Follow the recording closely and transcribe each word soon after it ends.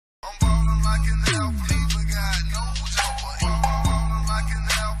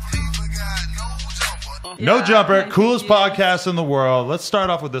No Jumper, coolest podcast in the world. Let's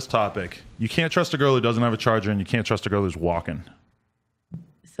start off with this topic. You can't trust a girl who doesn't have a charger, and you can't trust a girl who's walking.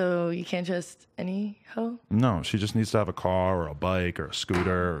 So you can't trust any hoe? No, she just needs to have a car or a bike or a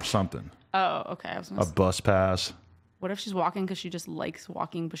scooter or something. Oh, okay. A bus pass. What if she's walking because she just likes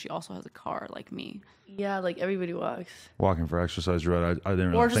walking, but she also has a car like me? Yeah, like everybody walks. Walking for exercise, you're right. I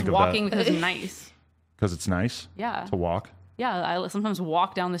didn't Or really think just of walking that. because it's nice. Because it's nice? Yeah. To walk? Yeah, I sometimes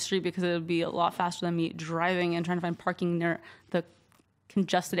walk down the street because it would be a lot faster than me driving and trying to find parking near the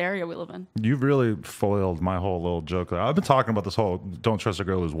congested area we live in. You've really foiled my whole little joke. I've been talking about this whole don't trust a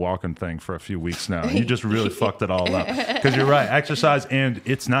girl who's walking thing for a few weeks now. You just really fucked it all up. Because you're right. Exercise and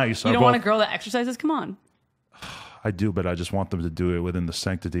it's nice. You don't want a girl that exercises? Come on. I do, but I just want them to do it within the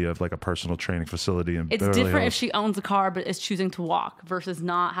sanctity of like a personal training facility. It's different if she owns a car but is choosing to walk versus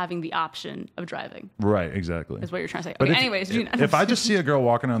not having the option of driving. Right, exactly. Is what you're trying to say. But Okay, anyways, Gina. If I just see a girl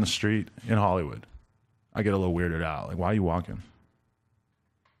walking down the street in Hollywood, I get a little weirded out. Like, why are you walking?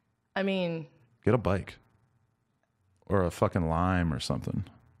 I mean... Get a bike. Or a fucking Lime or something.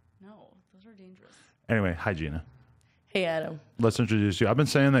 No, those are dangerous. Anyway, hi, Gina. Hey, Adam. Let's introduce you. I've been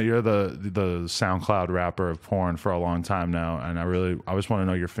saying that you're the SoundCloud rapper of porn for a long time now, and I just want to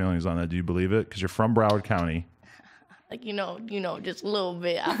know your feelings on that. Do you believe it? Because you're from Broward County. Like, you know, just a little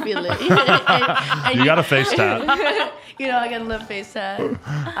bit. I feel it. You got a face tat. I got a little face tat.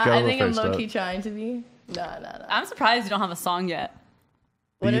 I think I'm low-key trying to be. No. I'm surprised you don't have a song yet.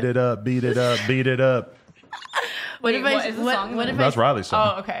 Beat it up, beat it up, beat it up. What if That's Riley's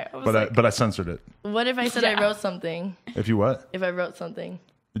song. Oh, okay. But I censored it. What if I said I wrote something? If you what? If I wrote something.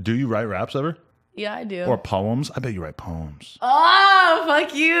 Do you write raps ever? Yeah, I do. Or poems? I bet you write poems. Oh,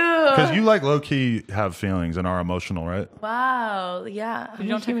 fuck you. Because you like low-key have feelings and are emotional, right? Wow, yeah. You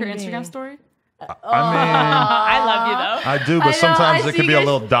don't check her Instagram story? I mean... I love you, though. I do, but sometimes it can be a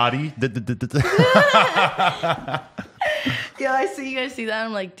little dotty. Yeah, I see you guys see that.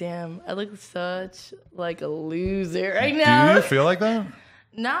 I'm like, damn, I look such like a loser right now. Do you feel like that?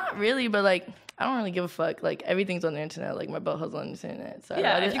 Not really, but like, I don't really give a fuck. Like, everything's on the internet. Like, my butthole's on the internet. So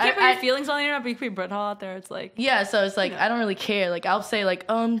Yeah, if you can't put your feelings on the internet, but you put your butthole out there, it's like... Yeah, so it's like, I don't really care. Like, I'll say like,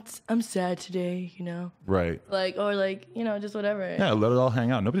 I'm sad today, Right. Like, or like, just whatever. Yeah, let it all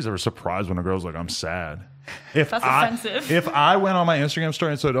hang out. Nobody's ever surprised when a girl's like, I'm sad. That's offensive. If I went on my Instagram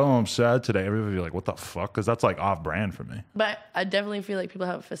story and said, oh, I'm sad today, everybody would be like, what the fuck? Because that's like off-brand for me. But I definitely feel like people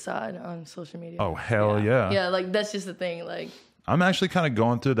have a facade on social media. Oh, hell yeah. Yeah, like, that's just the thing. Like... I'm actually kind of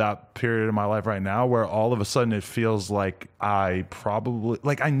going through that period in my life right now where all of a sudden it feels like I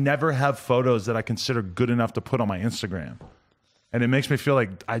never have photos that I consider good enough to put on my Instagram. And it makes me feel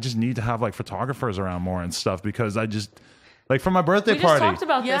like I just need to have like photographers around more and stuff because I just... Like for my birthday party. We just talked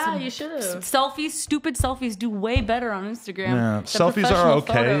about this. Yeah, you should have. Selfies, stupid selfies do way better on Instagram. Yeah, selfies are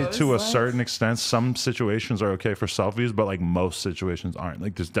okay to a certain extent. Some situations are okay for selfies, but like most situations aren't.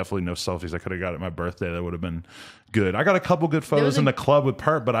 Like there's definitely no selfies I could have got at my birthday that would have been good. I got a couple good photos in the club with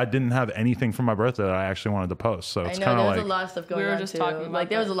Perp, but I didn't have anything from my birthday that I actually wanted to post. So it's kind of like... there was a lot of stuff going on. We were just talking about like,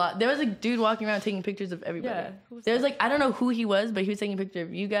 there was a lot. There was a dude walking around taking pictures of everybody. Yeah, there was like, I don't know who he was, but he was taking a picture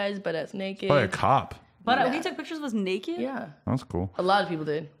of you guys, but as naked. Probably a cop. But he took pictures of us naked? Yeah. That's cool. A lot of people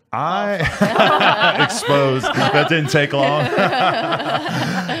did. Exposed. That didn't take long.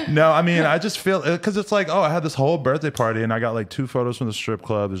 No, I mean, I just feel... Because it's like, I had this whole birthday party and I got like 2 photos from the strip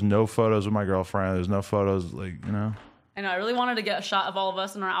club. There's no photos with my girlfriend. There's no photos, like, I know. I really wanted to get a shot of all of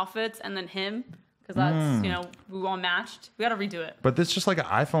us in our outfits and then him. Because that's, we all matched. We got to redo it. But it's just like an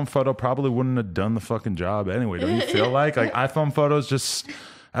iPhone photo probably wouldn't have done the fucking job anyway. Don't you feel like iPhone photos just...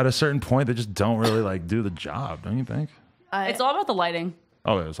 At a certain point, they just don't really like do the job, don't you think? It's all about the lighting.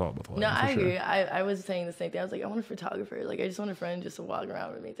 Oh, yeah, it's all about the lighting. No, I agree. I was saying the same thing. I was like, I want a photographer. Like, I just want a friend just to walk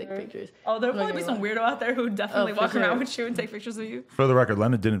around with me, take pictures. Oh, there'll probably be some weirdo out there who would definitely walk around with you and take pictures of you. For the record,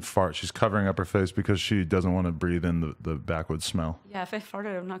 Lena didn't fart. She's covering up her face because she doesn't want to breathe in the backwoods smell. Yeah, if I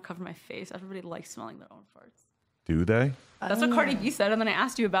farted, I'm not covering my face. Everybody likes smelling their own farts. Do they? That's what Cardi B said, and then I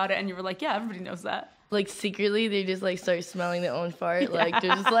asked you about it, and you were like, yeah, everybody knows that. Like, secretly, they just, like, start smelling their own fart. Yeah. Like,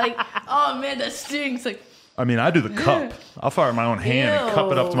 they're just like, oh, man, that stinks. Like, I mean, I do the cup. I'll fart in my own hand and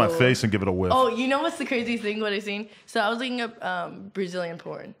cup it up to my face and give it a whiff. Oh, you know what's the craziest thing, what I've seen? So I was looking up Brazilian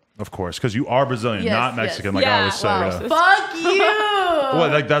porn. Of course, because you are Brazilian, not Mexican, like I always say. Wow. Fuck you!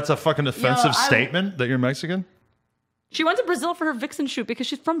 What, like that's a fucking offensive statement that you're Mexican? She went to Brazil for her Vixen shoot because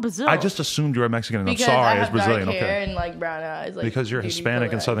she's from Brazil. I just assumed you were Mexican, and because I'm sorry, I have it's Brazilian. Dark hair okay, and like brown eyes. Like, because you're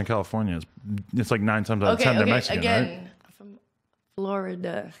Hispanic in Southern California. It's like 9 times out of 10 they're Mexican, again, right? I'm from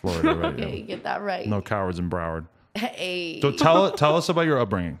Florida. Florida, right? Okay, get that right. No cowards in Broward. Hey. So tell us about your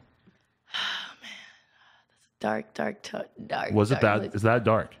upbringing. Dark. Was it that? Is that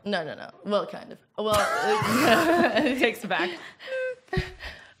dark? No. Well, kind of. Well, It takes it back.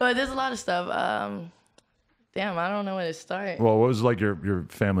 but there's a lot of stuff. Damn, I don't know where to start. Well, what was like your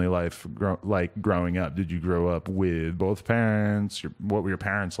family life like growing up? Did you grow up with both parents? What were your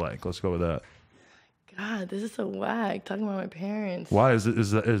parents like? Let's go with that. God, this is so whack. Talking about my parents. Why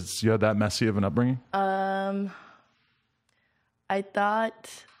is you had that messy of an upbringing? I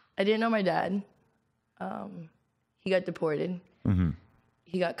didn't know my dad. He got deported. Mm-hmm.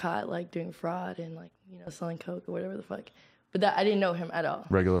 He got caught like doing fraud and like selling coke or whatever the fuck. But that I didn't know him at all.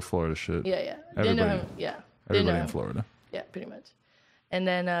 Regular Florida shit. Yeah. Didn't know him. Yeah. Everybody in Florida. Yeah, pretty much. And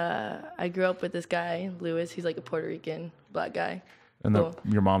then I grew up with this guy, Lewis. He's like a Puerto Rican black guy. And Cool.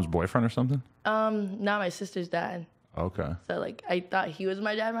 your mom's boyfriend or something? Not my sister's dad. Okay. So like I thought he was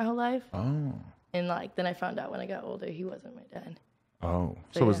my dad my whole life. Oh. And like then I found out when I got older he wasn't my dad. Oh.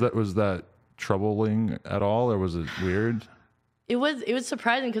 So was that troubling at all, or was it weird? It was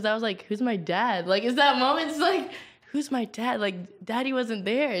surprising because I was like, who's my dad? Like it's that moment, it's like, who's my dad? Like daddy wasn't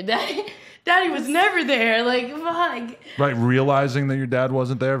there. Daddy was never there. Like fuck. Like realizing that your dad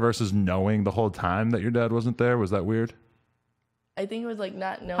wasn't there versus knowing the whole time that your dad wasn't there, was that weird? I think it was like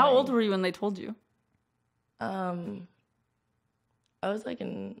not knowing. How old were you when they told you? I was like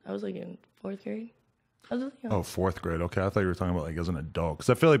in 4th grade. I was really young. Oh, 4th grade. Okay, I thought you were talking about like as an adult. Because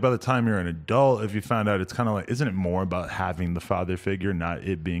I feel like by the time you're an adult, if you found out, it's kind of like, isn't it more about having the father figure, not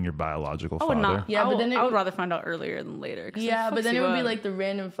it being your biological father? Not. Yeah, but then I would rather find out earlier than later. Yeah, but then it would be like the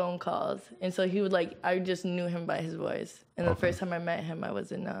random phone calls, and so he would like I just knew him by his voice. And the first time I met him, I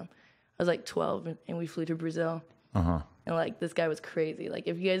was like 12, and we flew to Brazil. And like this guy was crazy. Like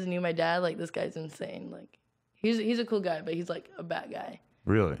if you guys knew my dad, like this guy's insane. Like he's a cool guy, but he's like a bad guy.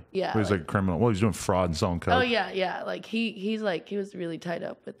 Really? Yeah. Well, he's like a criminal. Well, he's doing fraud and selling coke. Oh yeah. Like he was really tied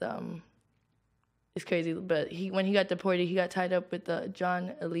up with It's crazy, but when he got deported, he got tied up with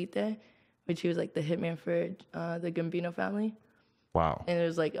John Elite, which he was like the hitman for the Gambino family. Wow. And it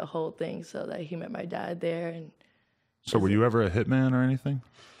was like a whole thing. So that he met my dad there, and so were you ever a hitman or anything?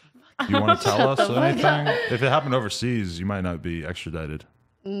 Do you want to tell us anything? If it happened overseas, you might not be extradited.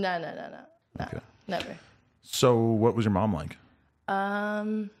 No. Okay. Never. So what was your mom like?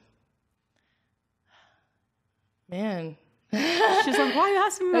 Man. She's like, why are you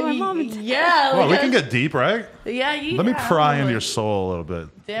asking me about my mom? Yeah. Well, we can get deep, right? Yeah. Let me pry into your soul a little bit,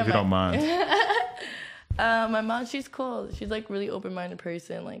 if you don't mind. My mom, she's cool. She's like really open-minded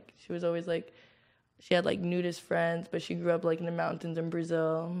person. Like she was always like, she had like nudist friends, but she grew up like in the mountains in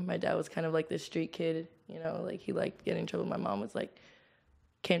Brazil. My dad was kind of like this street kid, like he liked getting in trouble. My mom was like,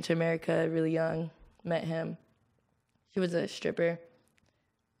 came to America really young, met him. She was a stripper.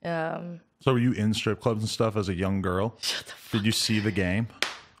 So were you in strip clubs and stuff as a young girl? Shut the fuck. Did you see the game?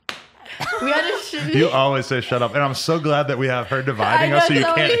 We had to You always say shut up. And I'm so glad that we have her dividing us so you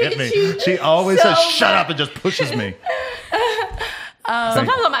can't hit me. She always so says shut up and just pushes me.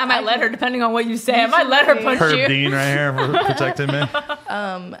 Sometimes I might let her, depending on what you say. I might let her punch Herb you. Dean right here for protecting me.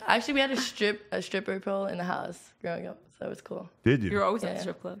 Actually, we had a stripper pole in the house growing up, so it was cool. Did you? You were always at the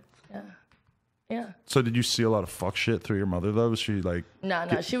strip club. Yeah. So did you see a lot of fuck shit through your mother though? Was she like? No,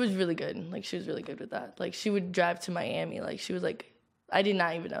 she was really good. Like she was really good with that. Like she would drive to Miami. Like she was like, I did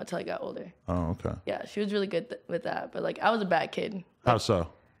not even know until I got older. Oh, okay. Yeah, she was really good with that. But like I was a bad kid. Like, How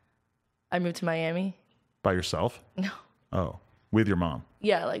so? I moved to Miami. By yourself? No. Oh, with your mom.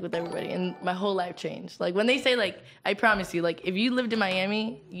 Yeah, like with everybody, and my whole life changed. Like when they say like, I promise you, like if you lived in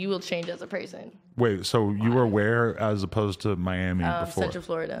Miami, you will change as a person. Wait, so you were where as opposed to Miami before? Central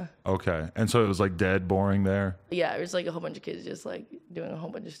Florida. Okay, and so it was like dead boring there. Yeah, it was like a whole bunch of kids just like doing a whole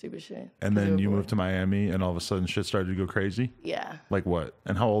bunch of stupid shit. And then you moved to Miami, and all of a sudden shit started to go crazy. Yeah. Like what?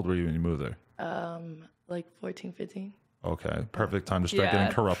 And how old were you when you moved there? Like 14, 15. Okay, perfect time to start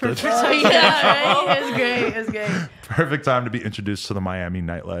getting corrupted. Oh yeah, right? It was great. Perfect time to be introduced to the Miami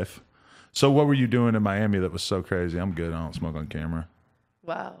nightlife. So what were you doing in Miami that was so crazy? I'm good. I don't smoke on camera.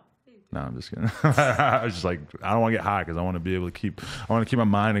 Wow. No, I'm just kidding. I was just like, I don't want to get high because I want to be able to keep my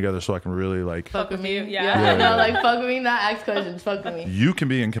mind together so I can really like. Fuck with me. Yeah. No, like fuck with me, not ask questions. Fuck with me. You can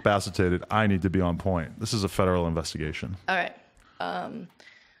be incapacitated. I need to be on point. This is a federal investigation. All right.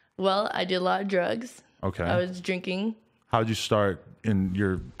 Well, I did a lot of drugs. Okay. I was drinking. How'd you start in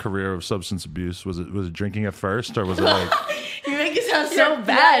your career of substance abuse? Was it drinking at first, or was it like? You make it sound so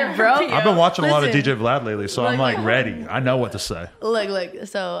bad, bro. I've been watching a lot of Listen. DJ Vlad lately, so I'm like ready. I know what to say. Look.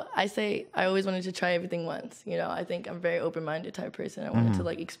 So I say I always wanted to try everything once. I think I'm a very open-minded type person. I wanted to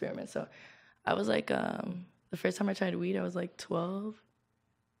like experiment. So I was like, the first time I tried weed, I was like 12.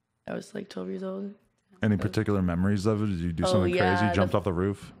 I was like 12 years old. Any particular memories of it? Did you do something crazy? Jumped off the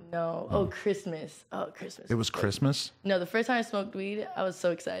roof? No. Oh, Christmas. Oh, Christmas. It was Christmas? No, the first time I smoked weed, I was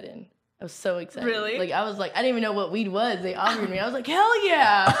so excited. I was so excited. Really? Like, I was like, I didn't even know what weed was. They offered me. I was like, hell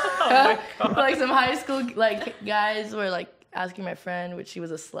yeah. Oh my God. Like, some high school, like, guys were, like, asking my friend, which she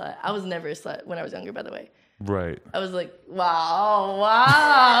was a slut. I was never a slut when I was younger, by the way. Right. I was like, wow.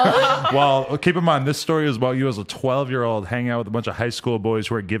 Well, keep in mind, this story is about you as a 12-year-old hanging out with a bunch of high school boys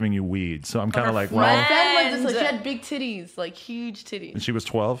who are giving you weed. So I'm kind of like, My well, friend was just like, she had big titties, like, huge titties. and she was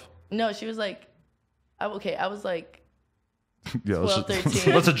 12? No, she was like, I was like, Yeah, 12,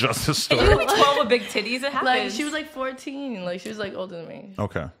 13. let's adjust this You story. can be 12 with big titties. It happens. Like, she was like 14. Like, she was like older than me.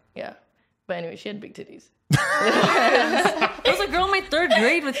 Okay. Yeah. But anyway, she had big titties. There was a girl in my 3rd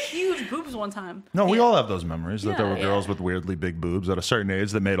grade with huge boobs one time. No, we all have those memories that there were Yeah. girls with weirdly big boobs at a certain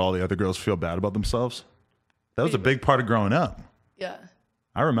age that made all the other girls feel bad about themselves. That was a big part of growing up. Yeah.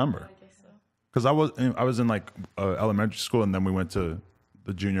 I remember. I guess so. Because I was in like elementary school, and then we went to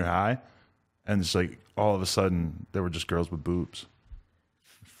the junior high, and it's like all of a sudden there were just girls with boobs.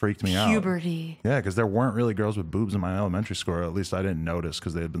 Freaked me out. Puberty. Yeah, because there weren't really girls with boobs in my elementary school, or at least I didn't notice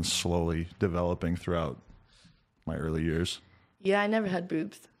because they had been slowly developing throughout my early years. Yeah, I never had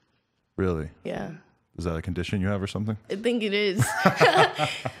boobs. Really? Yeah. Is that a condition you have or something? I think it is.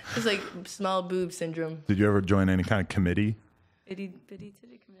 It's like small boob syndrome. Did you ever join any kind of committee? Bitty titty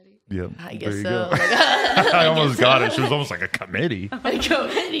committee. Yep. I There guess you so. go. I almost got it. She was almost like a committee. Like,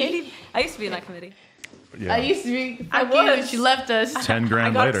 committee. I used to be in that committee. Yeah. I used to be. I Fuck you, was. and she left us. 10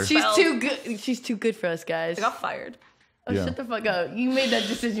 grand got later. She's Well. too good. She's too good for us, guys. I got fired. Oh, Yeah. shut the fuck up. You made that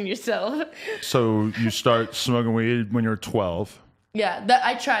decision yourself. So you start smoking weed when you're 12. Yeah, that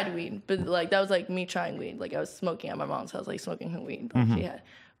I tried weed, but like that was like me trying weed. Like I was smoking at my mom's house, like smoking her weed. Like, she had.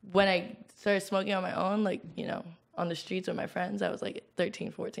 When I started smoking on my own, like, you know, on the streets with my friends, I was like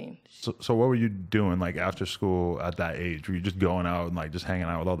 13, 14. So what were you doing like after school at that age? Were you just going out and like just hanging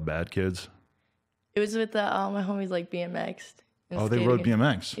out with all the bad kids? It was with all my homies like BMX'd. and Oh, they rode skating.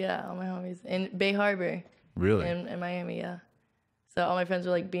 BMX. Yeah, all my homies in Bay Harbor Really? in Miami. Yeah, so all my friends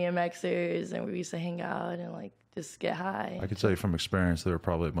were like BMXers, and we used to hang out and like just get high. I could tell you from experience, they were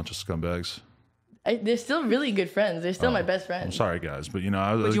probably a bunch of scumbags. They're still really good friends. They're still my best friends. I'm sorry, guys, but you know,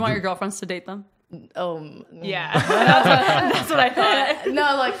 I was. Would you want your girlfriends to date them? Yeah. That's what I thought.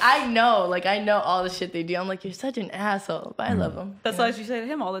 No, like I know all the shit they do. I'm like, you're such an asshole, but I love him. That's what you say to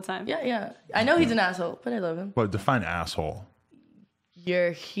him all the time. Yeah. I know he's an asshole, but I love him. Well, define asshole. You're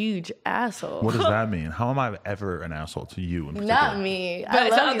a huge asshole. What does that mean? How am I ever an asshole to you in particular? Not me. I But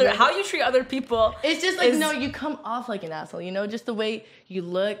it's love you, though. how you treat other people. It's just like is- no, you come off like an asshole. You know, just the way you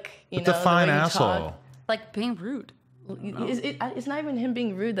look. You know, Define the way you asshole. talk. like being rude. It's not even him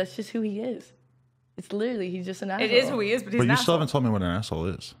being rude. That's just who he is. It's literally he's just an asshole. It is who he is, but he's But an you still asshole. haven't told me what an asshole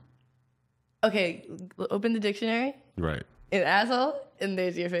is. Okay, open the dictionary. Right. An asshole, and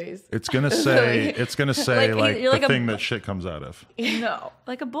there's your face. It's gonna say. It's gonna say Like, like, you're the like a- thing that shit comes out of. No,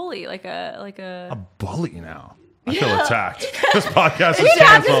 like a bully, like a. A bully now. I feel attacked. This podcast is We've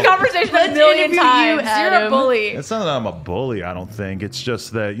had this canceled. conversation a Let's million interview you, times. You're a Adam. bully. It's not that I'm a bully. I don't think. It's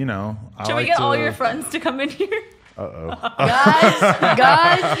just that you know. I Should like we get to, all your friends to come in here?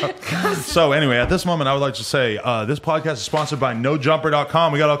 guys. So anyway, at this moment, I would like to say this podcast is sponsored by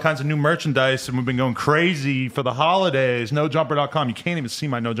NoJumper.com. We got all kinds of new merchandise, and we've been going crazy for the holidays. NoJumper.com. You can't even see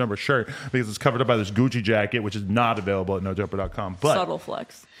my No Jumper shirt because it's covered up by this Gucci jacket, which is not available at NoJumper.com. But Subtle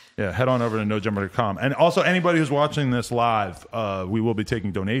flex. yeah, head on over to NoJumper.com. And also, anybody who's watching this live, we will be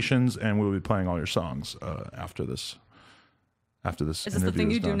taking donations, and we will be playing all your songs after this. After this, Is this the interview thing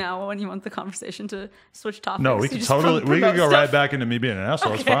is you do done. now when you want the conversation to switch topics? No, we You can just totally. We promote can go stuff? right back into me being an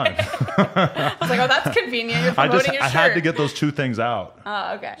asshole. It's fine. I was like, oh, that's convenient. You're I promoting your shirt. had to get those two things out.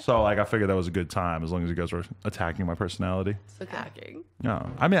 Oh, okay. So like I figured that was a good time as long as you guys were attacking my personality. Hacking. No,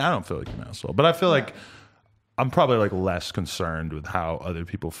 I mean I don't feel like an asshole, but I feel like I'm probably like less concerned with how other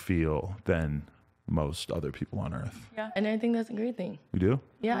people feel than most other people on earth. Yeah. And I think that's a great thing. You do?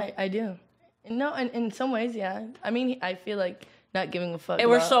 Yeah, I do. No, and in some ways, yeah. I mean, I feel like not giving a fuck. And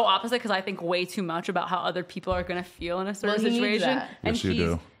we're about- so opposite because I think way too much about how other people are going to feel in a certain Well, he needs situation. that. And Yes, you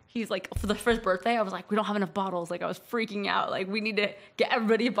do. he's like, for the first birthday, I was like, we don't have enough bottles. Like, I was freaking out. Like, we need to get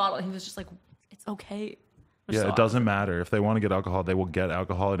everybody a bottle. And he was just like, it's okay. We're Yeah, so it doesn't matter. If they want to get alcohol, they will get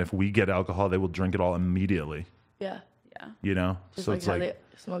alcohol, and if we get alcohol, they will drink it all immediately. Yeah. Yeah. You know? Just So like it's how like they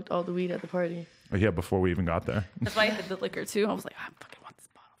smoked all the weed at the party. yeah, before we even got there. That's why I did the liquor too. I was like, I fucking want this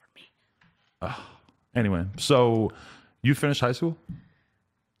bottle for me. Anyway, so you finished high school?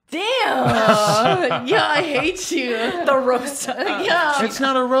 Damn! Yeah, I hate you. The roast. Yeah. It's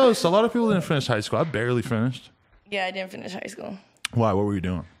not a roast. A lot of people didn't finish high school. I barely finished. Yeah, I didn't finish high school. Why? What were you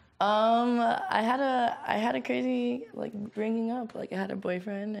doing? I had a crazy like bringing up. Like I had a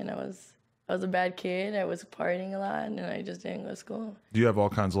boyfriend, and I was a bad kid. I was partying a lot, and I just didn't go to school. Do you have all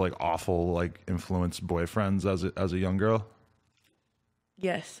kinds of like awful like influenced boyfriends as a young girl?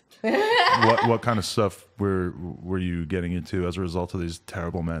 Yes. What kind of stuff were you getting into as a result of these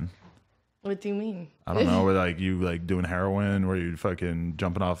terrible men? What do you mean? I don't know. Were like you like doing heroin? Were you fucking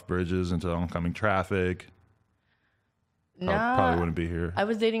jumping off bridges into oncoming traffic? Nah, Probably wouldn't be here. I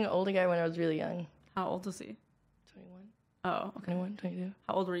was dating an older guy when I was really young. How old was he? 21. Oh, okay. 21, 22.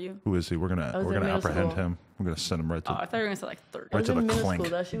 How old were you? Who is he? We're I gonna was in middle apprehend school. him. We're gonna send him right Oh, to I thought you were gonna say like 30. I was to in the middle clink.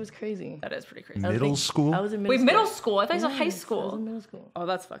 school. That shit was crazy. That is pretty crazy. middle school. I was in middle Wait, school. middle school? I thought you said high Yes, I was school. in middle school. Oh,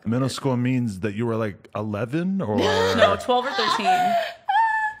 that's fucking Middle weird. school means that you were like 11 or No, 12 or 13.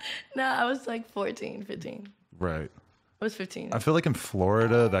 No, I was like 14, 15. right. I was 15. I feel like in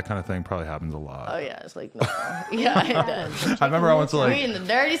Florida that kind of thing probably happens a lot. Oh yeah, it's like no. Yeah, it does. I remember I went to We like in the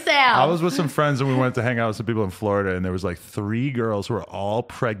dirty south. I was with some friends and we went to hang out with some people in Florida and there was like 3 girls who were all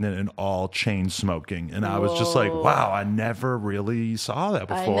pregnant and all chain smoking and I was just like, Whoa. wow, I never really saw that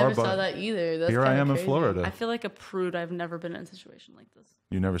I before. never but saw that either. That's here I kinda am in crazy. Florida. I feel like a prude. I've never been in a situation like this.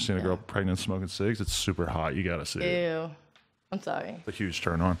 You've never seen a girl pregnant smoking cigs? It's super hot. You gotta see it. Ew. I'm sorry. It's a huge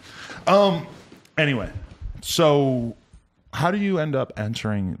turn on. Anyway, so how do you end up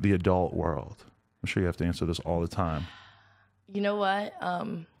entering the adult world? I'm sure you have to answer this all the time. You know what?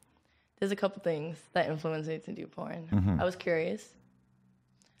 There's a couple things that influenced me to do porn. Mm-hmm. I was curious.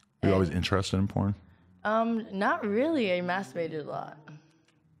 Are you always interested in porn? Not really. I masturbated a lot.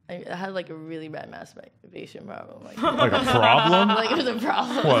 I had like a really bad masturbation problem. Like, Like a problem? like it was a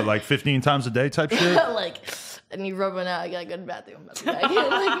problem. What, like 15 times a day type shit? Like, I need rub one out. I gotta go to the bathroom. I'll be back.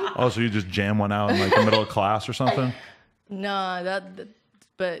 Like, Oh, so you just jam one out in like the middle of class or something? no,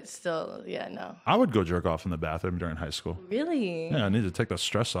 but still, yeah, no. I would go jerk off in the bathroom during high school. Really? Yeah, I need to take the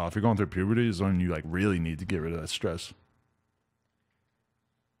stress off. You're going through puberty is when you like really need to get rid of that stress.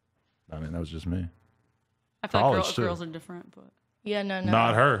 I mean, that was just me. I feel like College, too. girls are different, but Yeah, no.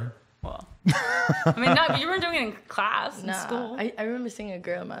 Not her. well, I mean, not, you weren't doing it in class in Nah, school. I remember seeing a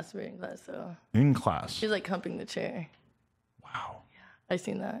girl masturbating in class, so In class. she was like humping the chair. Wow. I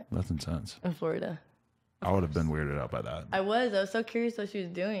seen that That's intense. in Florida. I would have been weirded out by that. I was so curious what she was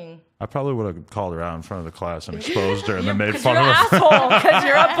doing. I probably would have called her out in front of the class and exposed her and then made Because fun you're of an her. asshole. Because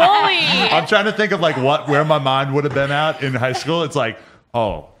you're a bully. I'm trying to think of like where my mind would have been at in high school. It's like,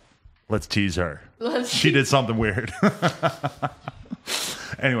 oh, let's tease her. She did something weird.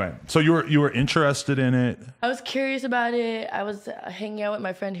 Anyway, so you were interested in it. I was curious about it. I was hanging out with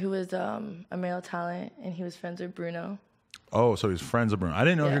my friend who was a male talent, and he was friends with Bruno. Oh, so he's friends of Bruno. I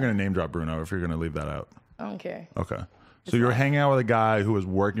didn't know if Yeah. you're going to name drop Bruno or if you're going to leave that out. I don't care. Okay. So you were hanging out with a guy who was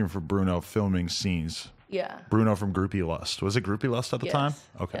working for Bruno filming scenes. Yeah. Bruno from Groupie Lust. Was it Groupie Lust at the Yes, time?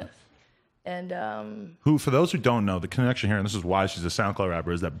 Okay. yes. And Who, for those who don't know, the connection here, and this is why she's a SoundCloud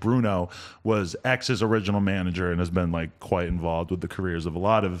rapper, is that Bruno was X's original manager and has been like quite involved with the careers of a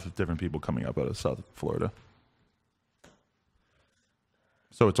lot of different people coming up out of South Florida.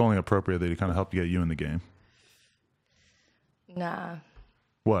 So it's only appropriate that he kind of helped get you in the game. nah.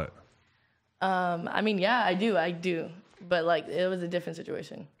 What? I mean, yeah, I do. But like, it was a different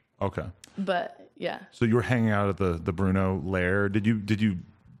situation. Okay. But yeah. So you were hanging out at the Bruno lair. Did you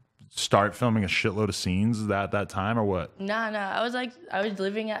start filming a shitload of scenes at that time or what? Nah. I was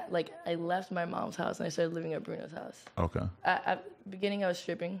living at, like, I left my mom's house and I started living at Bruno's house. Okay. At beginning, I was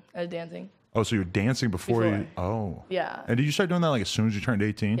stripping. I was dancing. Oh, so you were dancing before you... Before. Oh. Yeah. And did you start doing that like as soon as you turned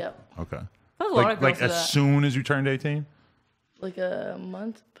 18? Yep. Okay. There's a lot of girls Like do as that. soon as you turned 18? Like a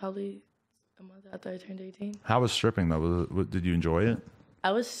month, probably a month after I turned 18. How was stripping though? Did you enjoy it?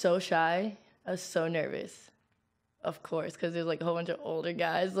 I was so shy. I was so nervous. Of course, because there's like a whole bunch of older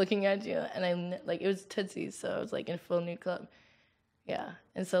guys looking at you. And it was Tootsie's, so I was like in a full nude club. Yeah.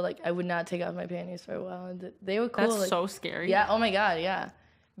 And so like I would not take off my panties for a while. And they were cool. That's like, so scary. Yeah. Oh my God. Yeah.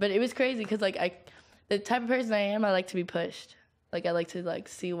 But it was crazy because like the type of person I am, I like to be pushed. Like I like to like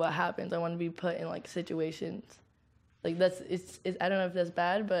see what happens. I want to be put in like situations. Like it's I don't know if that's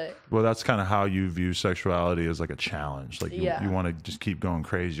bad, but Well, that's kind of how you view sexuality as like a challenge. Like you Yeah. want to just keep going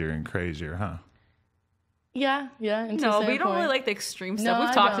crazier and crazier, huh? yeah. To a No, but certain you don't really point. like the extreme stuff. No, We've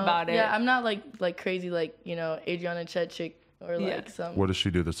I talked don't. about it. Yeah, I'm not like crazy like, Adriana Chechik or like Yeah. some What does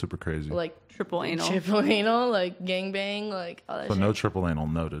she do that's super crazy? like Triple anal. triple anal, like gangbang, like all that So shit. no triple anal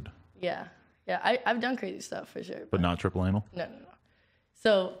noted, Yeah. I've done crazy stuff for sure. but not triple anal? No.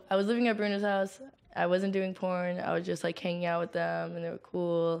 So I was living at Bruno's house. I wasn't doing porn. I was just like hanging out with them and they were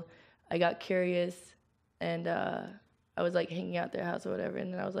cool. I got curious and I was like hanging out at their house or whatever.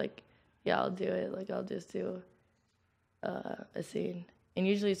 And then I was like, yeah, I'll do it. Like I'll just do a scene. And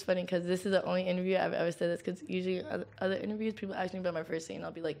usually it's funny because this is the only interview I've ever said this, because usually other interviews, people ask me about my first scene.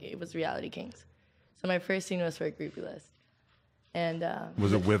 I'll be like, it was Reality Kings. So my first scene was for a groupie list. And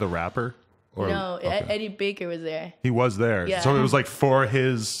was it with a rapper? Or, no, okay. Eddie Baker was there. He was there. Yeah. So it was like for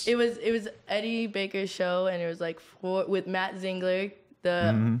his... It was Eddie Baker's show, and it was like with Matt Zingler,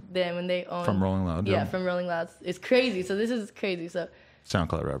 then when they owned... From Rolling Loud. Yeah, from Rolling Loud. It's crazy. So this is crazy. So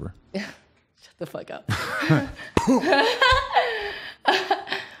SoundCloud rapper. Shut the fuck up.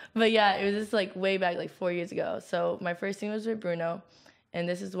 But yeah, it was just like way back, like 4 years ago. So my first scene was with Bruno, and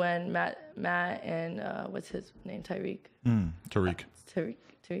this is when Matt and what's his name? Tariq. Tariq.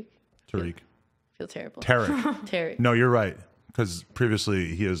 Feel terrible. Tarek. No, you're right. Because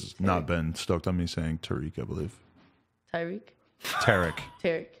previously he has not been stoked on me saying Tariq, I believe. Tarek.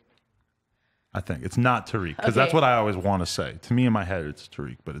 I think. It's not Tariq. Because that's what I always want to say. To me in my head, it's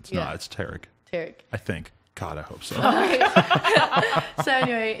Tariq, but it's not. It's Tarek. I think. God, I hope so. So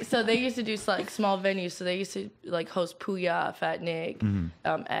anyway, so they used to do like small venues. So they used to like host Puya, Fat Nick,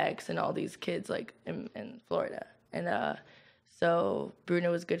 X, and all these kids like in Florida. And so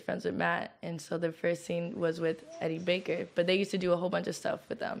Bruno was good friends with Matt, and so the first scene was with Eddie Baker. But they used to do a whole bunch of stuff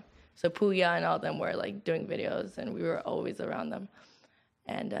with them. So Puya and all of them were like doing videos, and we were always around them.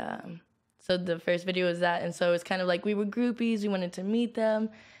 And so the first video was that, and so it was kind of like we were groupies. We wanted to meet them,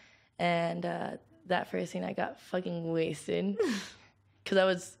 and that first scene I got fucking wasted because I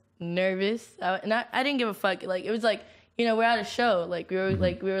was nervous, and I didn't give a fuck. Like it was like, you know, we're at a show, like we were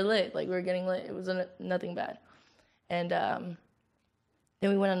lit, like we were getting lit. It was nothing bad, and then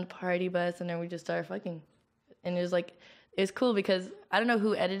we went on the party bus, and then we just started fucking, and it was cool because I don't know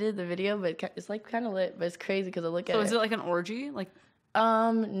who edited the video, but it's like kind of lit, but it's crazy because I look at it. So is it like an orgy? Like,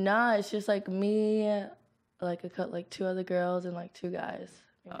 nah, it's just like me, like two other girls and like two guys,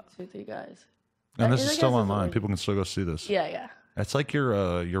 maybe 2-3 guys. And this is still online. People can still go see this. Yeah. It's like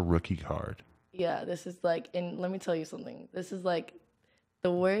your rookie card. Yeah, this is like, and let me tell you something. This is like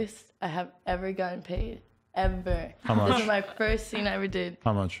the worst I have ever gotten paid. Ever. How much? This is my first scene I ever did.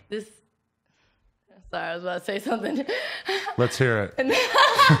 How much? Sorry, I was about to say something. Let's hear it.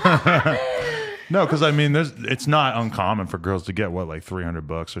 No, because I mean, it's not uncommon for girls to get like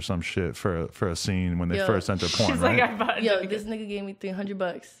 $300 or some shit for a scene when they first enter porn, she's right? like, this nigga gave me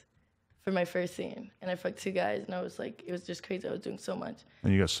 $300 for my first scene, and I fucked 2 guys, and I was like, it was just crazy. I was doing so much,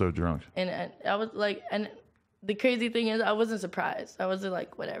 and you got so drunk. And I was like, and the crazy thing is, I wasn't surprised. I wasn't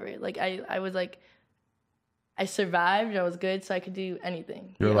like whatever. Like I was like, I survived. And I was good, so I could do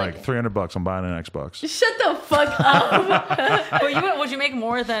anything. You're like $300. I'm buying an Xbox. Shut the fuck up. Would you make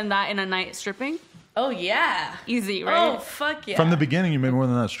more than that in a night stripping? Oh yeah, easy, right? Oh fuck yeah. From the beginning, you made more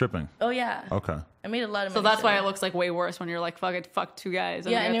than that stripping. Oh yeah. Okay. I made a lot of So money. that's why it looks like way worse when you're like, fuck 2 guys.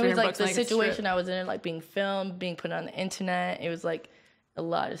 Yeah, and it was like the situation I was in, like being filmed, being put on the internet. It was like a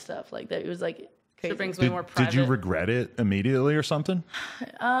lot of stuff like that. It was like crazy. Stripping's way more private. Did you regret it immediately or something?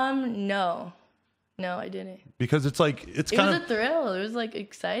 No, I didn't. Because it's like It was a thrill. It was like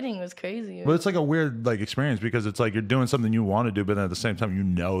exciting. It was crazy. But it's like a weird like experience because it's like you're doing something you want to do, but then at the same time you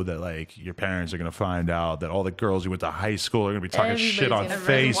know that like your parents are gonna find out, that all the girls you went to high school are gonna be talking shit on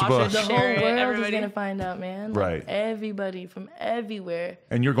Facebook. The whole world is gonna find out, man. Like, right. Everybody from everywhere.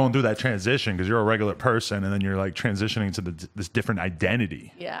 And you're going through that transition because you're a regular person, and then you're like transitioning to this different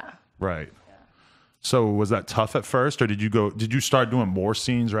identity. Yeah. Right. Yeah. So was that tough at first, or did you start doing more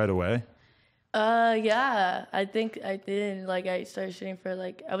scenes right away? Yeah, I think I did. Like, I started shooting for,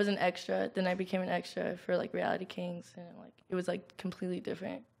 like, I was an extra, then I became an extra for, like, Reality Kings, and, like, it was, like, completely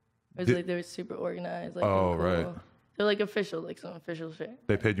different. It was, like, they were super organized, like, oh, cool. Right. They're, like, official, like, some official shit.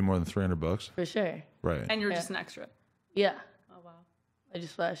 They paid you more than $300? For sure. Right. And you're just an extra? Yeah. Oh, wow. I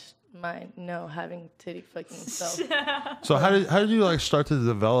just flashed my having titty fucking self. So how did you, like, start to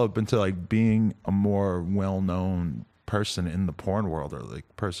develop into, like, being a more well-known person in the porn world, or,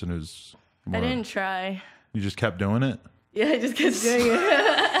 like, person who's... I didn't try. You just kept doing it? Yeah, I just kept doing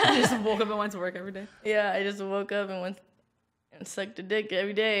it. You just woke up and went to work every day? Yeah, I just woke up and went and sucked a dick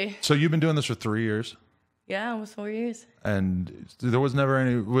every day. So you've been doing this for 3 years? Yeah, almost 4 years. And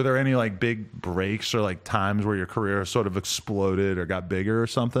were there any like big breaks or like times where your career sort of exploded or got bigger or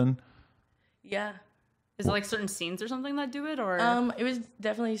something? Yeah. Is it like certain scenes or something that do it, or? It was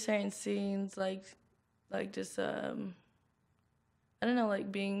definitely certain scenes, like just I don't know,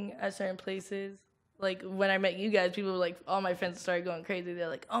 like being at certain places. Like when I met you guys, people were like, all my friends started going crazy. They're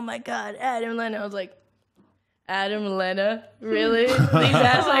like, oh my God, Adam Lena. I was like, Adam Lena? Really? These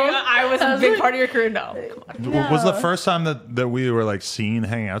assholes? I was a big part of your career? No. Come on. Was the first time that we were like seen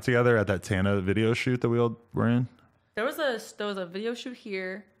hanging out together at that Tana video shoot that we all were in? There was a video shoot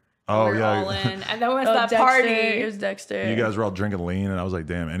here, Oh, We were yeah. all in. And then we went to Oh, that Dexter. party. It was Dexter. You guys were all drinking lean, and I was like,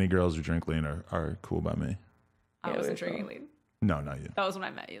 damn, any girls who drink lean are cool by me. I Yeah, wasn't we were drinking lean. No, not you. That was when I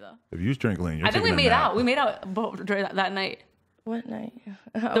met you, though. If you drink lean, you're I think we taking a made nap. out. We made out during that night. What night?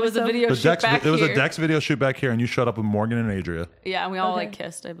 There was a video The shoot Dex, back it was here. a Dex video shoot back here, and you showed up with Morgan and Adria. Yeah, and we all Okay. like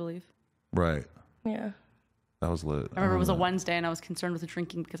kissed, I believe. Right. Yeah. That was lit. I remember it was a that. Wednesday, and I was concerned with the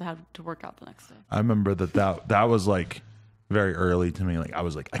drinking because I had to work out the next day. I remember that was like very early to me. Like I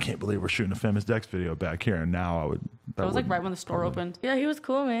was like, I can't believe we're shooting a famous Dex video back here, and now I would. That was like would- right when the store opened. Yeah, he was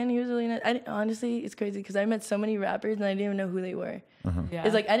cool, man. He was really nice. Honestly, it's crazy because I met so many rappers and I didn't even know who they were. Yeah.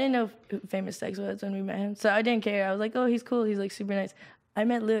 It's like I didn't know who Famous Dex was when we met him, so I didn't care. I was like, oh, he's cool. He's like super nice. I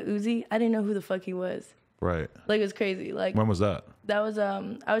met Lil Uzi. I didn't know who the fuck he was. Right. Like it was crazy. Like When was that? that was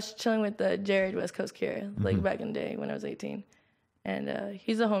I was chilling with Jared West Coast Kira like back in the day when I was 18, and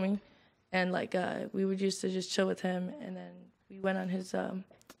he's a homie, and like we would used to just chill with him, and then we went on his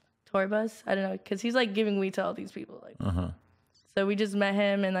tour bus. I don't know because he's like giving weed to all these people like. So we just met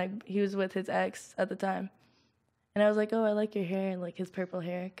him, and like he was with his ex at the time, and I was like, oh, I like your hair and like his purple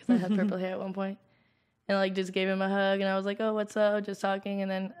hair because I had purple hair at one point, and like just gave him a hug, and I was like, oh, what's up? Just talking, and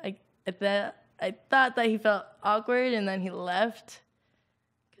then I thought that he felt awkward, and then he left.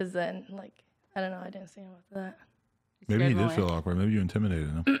 Cause then, like, I don't know, I didn't see him after that. Maybe he scared did him feel awkward. Maybe you intimidated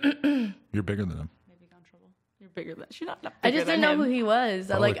him. You're bigger than him. Maybe got in trouble. You're bigger than. She's not I bigger just than didn't know him. who he was.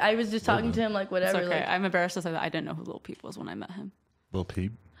 Oh, Like, like, I was just talking to him, like, It's whatever. okay. Like, I'm embarrassed to say that I didn't know who Lil Peep was when I met him. Little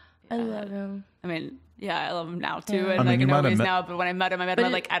Peep. I love him. I mean, yeah, I love him now too, Yeah. and I mean, like you I know might who he have is met- now. But when I met him,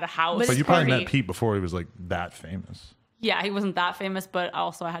 But like at a house. but But you it's probably party. met Pete before he was like that famous. Yeah, he wasn't that famous, but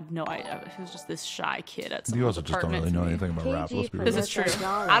also I had no idea. He was just this shy kid at You someone's also just don't apartment really to know me. anything about rap. Let's be real. This is true.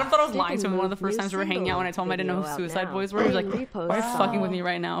 Adam thought I was lying to him one of the first times we were hanging out when I told him I didn't know who Suicide Boys were. He was like, why are you fucking with me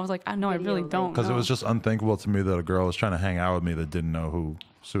right now? I was like, I know, I really don't. Because it know. was just unthinkable to me that a girl was trying to hang out with me that didn't know who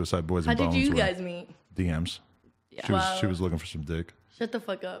Suicide Boys How and did Bones you were. guys meet? DMs. Yeah. She was looking for some dick. Shut the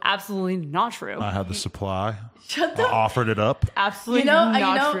fuck up. Absolutely not true. I had the supply. Shut I the offered it up. Absolutely You know,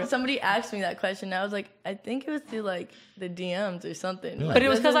 not true. somebody asked me that question. I was like, I think it was through like the DMs or something. Yeah. Like, But it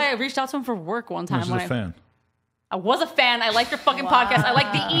was this because I reached out to him for work one time She's when a fan. I was a fan. I liked your fucking podcast. I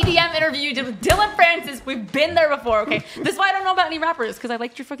liked the EDM interview you did with Dylan Francis. We've been there before, okay? This is why I don't know about any rappers, because I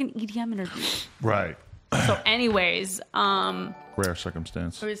liked your fucking EDM interview. Right. So anyways, Rare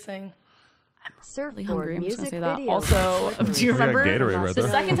circumstance. What were you saying? really hungry. I'm just gonna Music say that. video. Also, do you We got remember Gatorade right the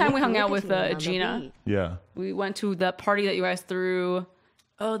there. second time we hung out with Focusing on the Gina? beat. Yeah. We went to the party that you guys threw,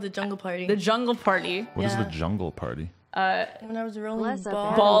 Oh, the jungle party. the jungle party. What is Yeah. the jungle party? when I was rolling Bless up,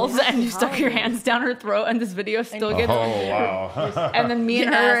 balls. Balls, and you stuck your hands down her throat, and this video still gets. wow. And then me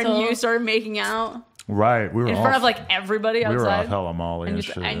and You her and asshole. you started making out Right. We were in off, front of like everybody we outside. were off hella Molly and, and,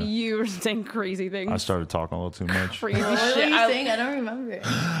 shit. and you were saying crazy things. I started talking a little too much. Crazy What were shit. you I- saying? I don't remember.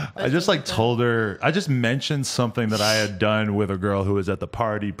 I just like told her, I just mentioned something that I had done with a girl who was at the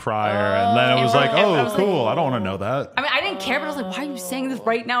party prior. And then it was like, I oh, was cool. I don't want to know that. I mean, I didn't care, but I was like, why are you saying this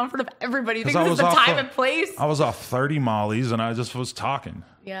right now in front of everybody? You think 'Cause I this is was the off time the- and place? I was off 30 Mollies and I just was talking.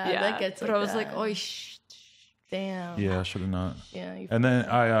 Yeah, Yeah, that gets but like I was that. like, oh, damn. Yeah, I should have not. Yeah. You And then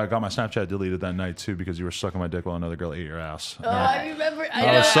I got my Snapchat deleted that night too because you were sucking my dick while another girl ate your ass. Oh, I remember.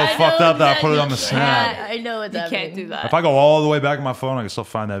 I was so fucked up that I put it on the snap. I know what's you happening. can't do that. If I go all the way back in my phone, I can still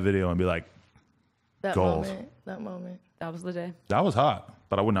find that video and be like, That Gold. moment. That moment. That was the day that was hot.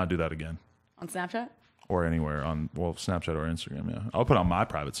 But I would not do that again. on Snapchat. Or anywhere on, well, Snapchat or Instagram, yeah. I'll put it on my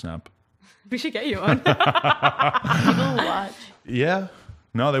private snap. We should get you on. People watch. Yeah.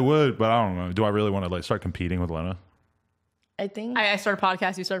 No, they would, but I don't know. Do I really want to like start competing with Lena? I think. I started a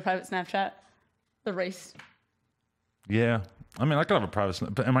podcast. You started a private Snapchat. The race. Yeah. I mean, I could have a private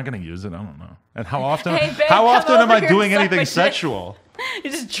snap, but am I going to use it? I don't know. And how often? Hey, babe, how come often am over I here doing and suck anything my dick. sexual?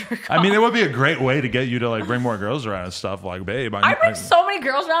 You just jerk I mean, off. it would be a great way to get you to like bring more girls around and stuff. Like, babe, I bring so many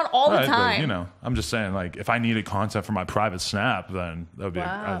girls around all the right, but, time. you know, I'm just saying, like, if I needed content for my private snap, then that would be.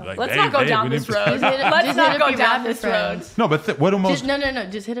 Wow. Like, Let's babe, not go babe, down we this need to- road. Just hit Let's up not go your down rapper this road. friends. No, but what do most? Just, no.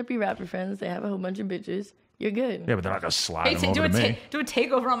 Just hit up your rapper friends. They have a whole bunch of bitches. You're good. Yeah, but they're not gonna slide Hey, them do over a to me. do a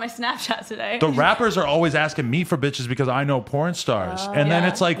takeover on my Snapchat today. The rappers are always asking me for bitches because I know porn stars, and then yeah.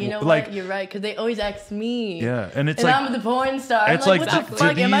 it's like, You know like, what? You're right, because they always ask me. yeah, and it's And like, I'm the porn star. I'm it's like, what do the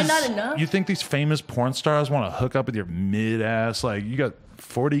fuck? Am I these- not enough? You think these famous porn stars want to hook up with your mid ass? Like, you got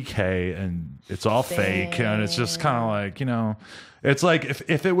 40K and it's all fake, and it's just kind of like, you know, it's like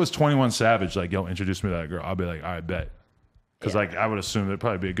if it was 21 Savage, like, yo, introduce me to that girl, I'll be like, all right, bet. Because like I would assume it'd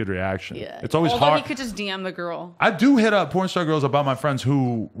probably be a good reaction. Yeah. It's always Although hard. he could just DM the girl. I do hit up porn star girls about my friends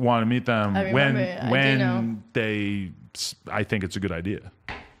who want to meet them I remember. I do know. when I think it's a good idea.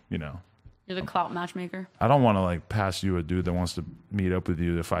 You know. You're the clout matchmaker. I don't want to like pass you a dude that wants to meet up with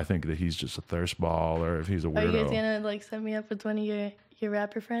you if I think that he's just a thirst ball or if he's a weirdo. Are you guys gonna like set me up with one of your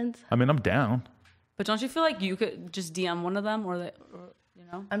rapper friends? I mean, I'm down. But don't you feel like you could just DM one of them or you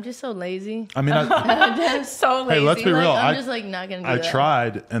know? I'm just so lazy. I mean, I'm just so lazy. hey, let's be like, real. I'm just like not gonna do I that.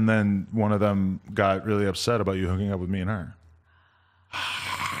 tried, and then one of them got really upset about you hooking up with me and her.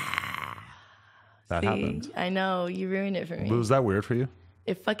 That See, happened. I know you ruined it for me. Was that weird for you?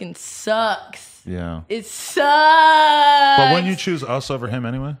 It fucking sucks. Yeah. It sucks. But wouldn't you choose us over him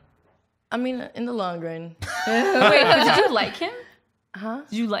anyway? I mean, in the long run. Wait, but did you like him? Huh?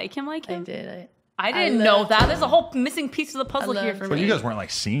 Did you like him like I him? did. I didn't know that. There's a whole missing piece of the puzzle here for But me. you guys weren't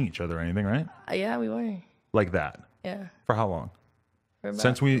like seeing each other or anything, right? Yeah, we were. Like that. Yeah. For how long? For about,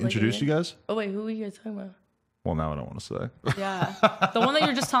 Since we like, a introduced you year. guys? Oh wait, who were you guys talking about? Well, now I don't want to say. Yeah. The one that you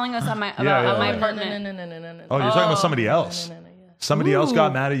were just telling us at my Yeah, at my yeah. apartment. No. Oh, you're talking about somebody else. No. Somebody else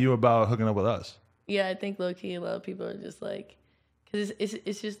got mad at you about hooking up with us. Yeah, I think low key a lot of people are just like, because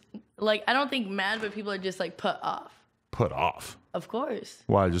it's just like I don't think mad, but people are just like put off. Put off. Of course.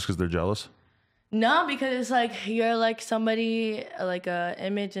 Why? Just because they're jealous? No, because it's like you're like somebody like a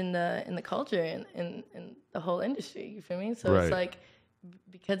image in the culture and in the whole industry. You feel me? So Right. it's like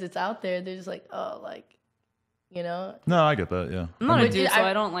because it's out there, they're just like, oh, like, you know. No, I get that. Yeah. I'm not a But dude, dude, so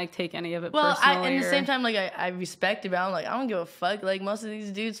I- I don't like take any of it Well, personally. at the same time, like I respect it, but I'm like I don't give a fuck. Like most of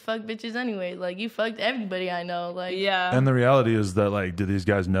these dudes fuck bitches anyway. Like you fucked everybody I know. Like yeah. And the reality is that, like, do these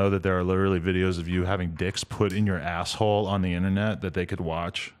guys know that there are literally videos of you having dicks put in your asshole on the internet that they could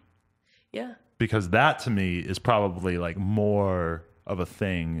watch? yeah. Because that to me is probably like more of a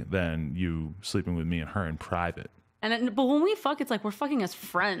thing than you sleeping with me and her in private. But when we fuck, it's like we're fucking as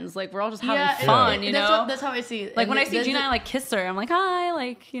friends. Like we're all just having Yeah, fun, you know. that's how I see it. Like And when I see that's Gina, the- I like kiss her. I'm like, hi,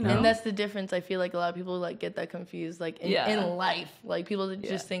 like you know. And that's the difference. I feel like a lot of people like get that confused, like in life. Like people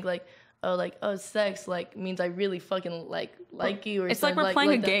just think like, oh, sex like means I really fucking like you. Or It's like something, we're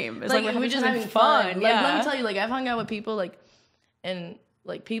playing a that. game. It's like we're just having having fun. fun. Yeah. Like let me tell you, like I've hung out with people like, and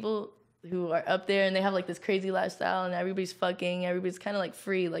like people who are up there and they have like this crazy lifestyle and everybody's fucking, everybody's kind of like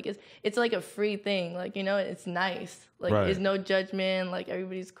free. Like it's like a free thing. Like, you know, it's nice. Like Right. there's no judgment. Like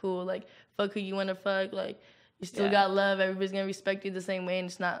everybody's cool. Like fuck who you want to fuck. Like you still Yeah. got love. Everybody's gonna respect you the same way, and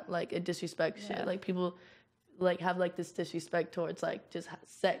it's not like a disrespect Yeah. shit. Like people like have like this disrespect towards like just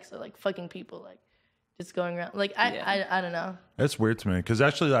sex or like fucking people. Like just going around. Like I don't know. It's weird to me because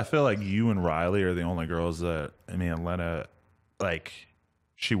actually I feel like you and Riley are the only girls that, I mean, Lena, like,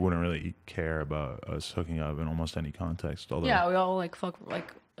 she wouldn't really care about us hooking up in almost any context. Although Yeah, we all like fuck like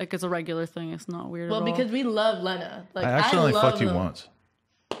it's a regular thing. It's not weird. Well, at all. because we love Lena. Like I actually only love fucked you them. once.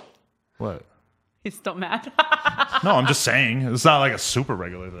 What? he's still mad. No, I'm just saying. It's not like a super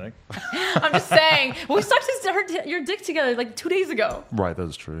regular thing. I'm just saying. Well, we sucked your dick together like 2 days ago. Right,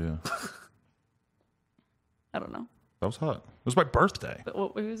 that's true, yeah. I don't know. That was hot. It was my birthday. But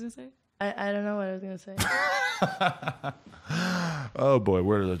what was it say? I don't know what I was gonna say. Oh boy,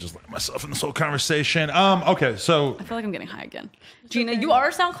 where did I just let myself in this whole conversation? Okay, so I feel like I'm getting high again. Gina, you are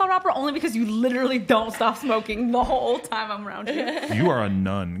a SoundCloud rapper only because you literally don't stop smoking the whole time I'm around you. you are a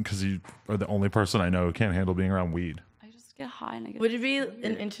nun because you are the only person I know who can't handle being around weed. I just get high and I get. Would it be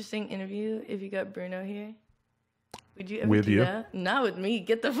an interesting interview if you got Bruno here? Would you ever With do you? that? Not with me.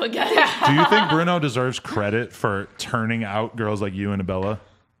 Get the fuck out of here. Do you think Bruno deserves credit for turning out girls like you and Bella?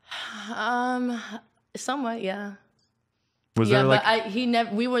 Somewhat, yeah. Was Yeah, there like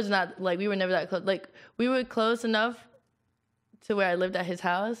but we were never that close. Like we were close enough to where I lived at his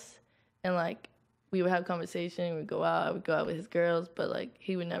house, and like we would have conversation. We'd go out. I would go out with his girls, but like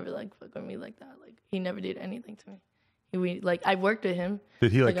he would never like fuck with me like that. Like he never did anything to me. I worked with him.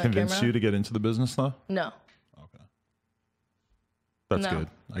 did he like on convince camera. you to get into the business though? No, Okay. That's No. good,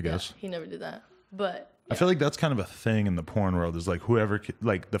 I guess. he never did that. But I feel like that's kind of a thing in the porn world is like whoever,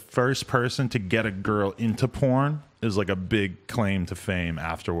 like the first person to get a girl into porn is like a big claim to fame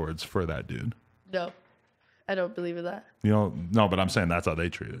afterwards for that dude. no, I don't believe in that. You know, no, but I'm saying that's how they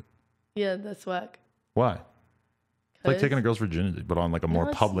treat it. Yeah, that's whack. Why? It's like 'Cause- taking a girl's virginity, but on like a more No,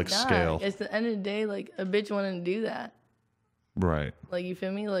 it's public not. scale. It's the end of the day, like a bitch wanted to do that. Right. Like you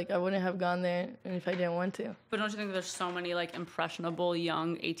feel me? Like I wouldn't have gone there if I didn't want to. But don't you think there's so many like impressionable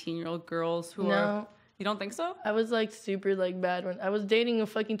young 18-year-old girls who No. are? You don't think so? I was like super like bad when I was dating a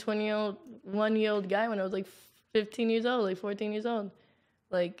fucking 1-year-old guy when I was like 15 years old, like 14 years old.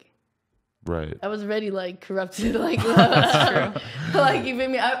 Like Right. I was already like corrupted, like like you feel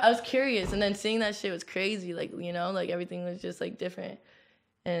me? I was curious, and then seeing that shit was crazy. Like you know, like everything was just like different,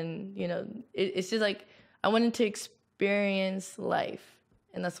 and you know, it's just like I wanted to experience life,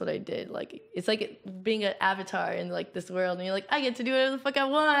 And that's what I did. Like, it's like being an avatar in like this world, and you're like, I get to do whatever the fuck I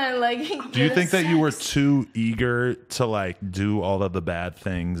want. Like, Do you think that you were too eager to like do all of the bad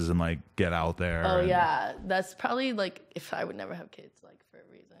things and like get out there? Oh yeah, that's probably like if I would never have kids, like for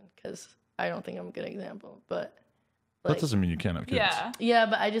a reason, because I don't think I'm a good example. But like, that doesn't mean you can't have kids. Yeah.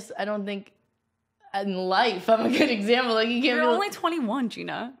 but I don't think in life I'm a good example. Like, you can't. You're be only 21,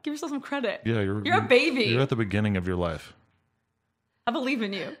 Gina. Give yourself some credit. Yeah, you're a baby. You're at the beginning of your life. I believe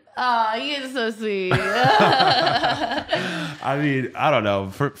in you. Oh, you're so sweet. I mean, I don't know.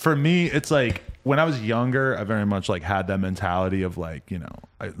 For me, it's like when I was younger, I very much like had that mentality of like, you know,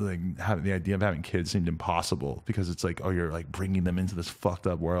 like having the idea of having kids seemed impossible because it's like, oh, you're like bringing them into this fucked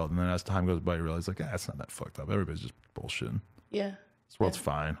up world, and then as time goes by, you realize like, it's not that fucked up. Everybody's just bullshitting. Yeah. This world's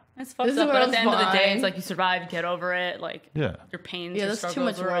fine. It's fucked up, but at the end of the day, it's like you survive, you get over it. Like, Yeah. your pains, Yeah, your that's too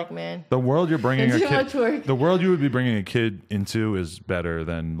much struggles work, man. The world you're bringing Too a kid, much work. the world you would be bringing a kid into is better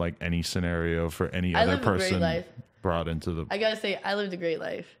than like any scenario for any I other live a great person life. brought into the. I gotta say, I lived a great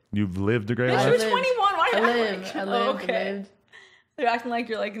life. You've lived a great Bitch, life. you're lived- 21. Why I are you lived. like, I lived. oh, okay. Lived. You're acting like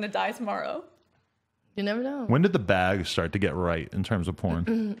you're like gonna die tomorrow. You never know. When did the bag start to get right in terms of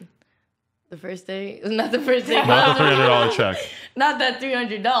porn? The first day, not the first day. Not the $300 check. Not that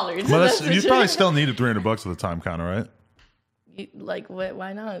 $300. Well, that's, you probably still needed $300 at the time, kind of, right? Like, what?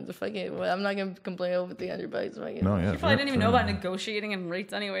 Why not? The fucking, well, I'm not gonna complain over $300. Fucking. No, yeah. You probably didn't even know about negotiating and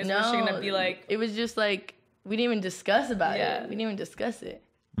rates anyways. No, So gonna be like, it was just like we didn't even discuss about Yeah. it. We didn't even discuss it.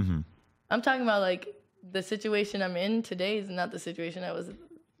 Mm-hmm. I'm talking about like the situation I'm in today is not the situation I was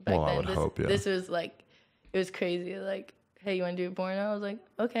back Well, I then. would hope, yeah. This was like, it was crazy. Like, hey, you want to do porn? I was like,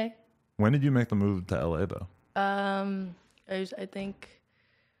 okay. When did you make the move to LA though? I think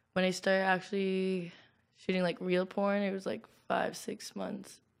when I started actually shooting like real porn, it was like 5-6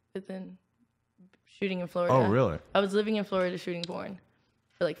 months within shooting in Florida. Oh, really? I was living in Florida shooting porn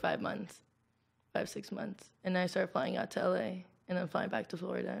for like 5 months, 5-6 months, and then I started flying out to LA, and then flying back to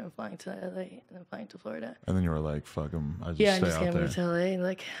Florida, and flying to LA, and then flying to Florida. And then you were like, "Fuck them, I just Yeah, I stay just out can't there." move to LA.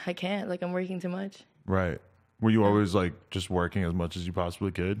 Like, I can't. Like, I'm working too much. Right? Were you always like just working as much as you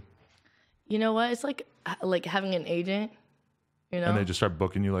possibly could, You know what? It's like having an agent. You know, and they just start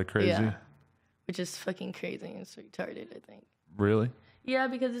booking you like crazy? Yeah, which is fucking crazy and it's retarded, I think. Really? Yeah,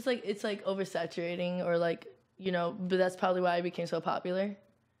 because it's like oversaturating, or like, you know, but that's probably why I became so popular.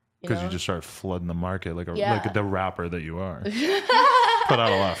 Because you just start flooding the market like Yeah. like the rapper that you are. Put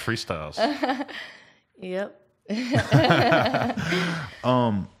out a lot of freestyles. Yep.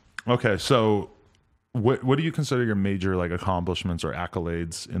 Okay, so what do you consider your major like accomplishments or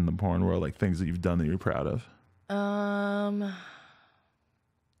accolades in the porn world? Like things that you've done that you're proud of?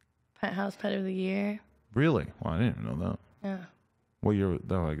 Penthouse Pet of the Year. Really? Well, I didn't even know that. Yeah. What year?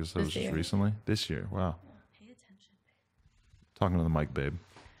 Oh, I guess that was This just year. recently. This year. Wow. pay attention. Talking to the mic, babe.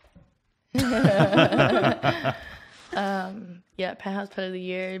 Yeah, Penthouse Pet of the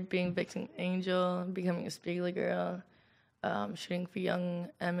Year, being Vixen Angel, becoming a Spiegler girl, shooting for Young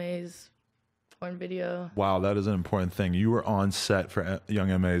MA's porn video. Wow, that is an important thing. You were on set for Young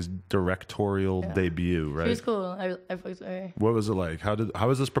MA's directorial debut, right? She was cool. I fucked with her. What was it like? How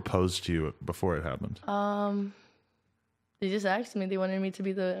was this proposed to you before it happened? They just asked me. They wanted me to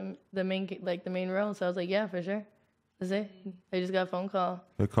be the main role. So I was like, yeah, for sure. That's it. I just got a phone call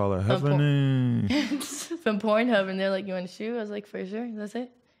They call it Heavenly. from Pornhub, and they're like, you want to shoot? I was like, for sure. That's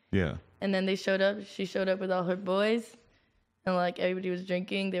it. Yeah. And then they showed up. She showed up with all her boys, and like everybody was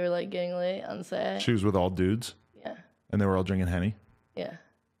drinking. They were like getting lit on set. She was with all dudes, Yeah, and they were all drinking Henny. yeah.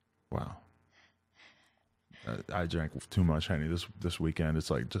 Wow. I drank too much Henny this weekend. It's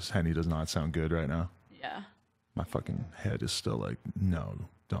like just Henny does not sound good right now. Yeah. My fucking head is still like, no,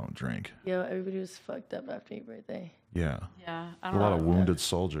 don't drink. Yo, everybody was fucked up after your birthday. Yeah. Yeah. I A don't lot know. of wounded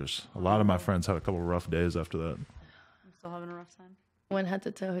soldiers. A lot of my friends had a couple rough days after that. I'm still having a rough time. One had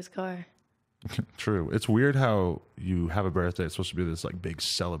to tow his car. True. It's weird how you have a birthday. It's supposed to be this like big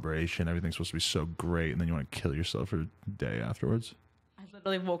celebration. Everything's supposed to be so great, and then you want to kill yourself for a day afterwards. I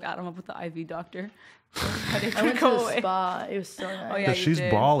literally woke Adam up with the IV doctor. I went to the spa. It was so nice. Oh, yeah. Because you she's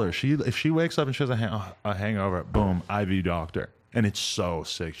did. baller. If she wakes up and she has a hangover, boom, IV doctor, and it's so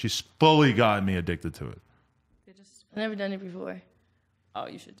sick. She's fully gotten me addicted to it. They just, I've never done it before. oh,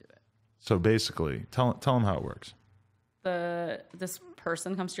 you should do it. So basically, tell them how it works. This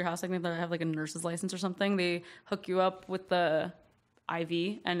person comes to your house, like they have like a nurse's license or something. They hook you up with the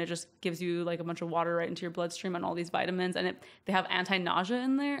IV, and it just gives you like a bunch of water right into your bloodstream and all these vitamins. And they have anti-nausea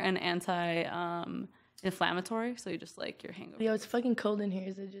in there and anti-inflammatory. So you just like your hangover. Yo, it's fucking cold in here.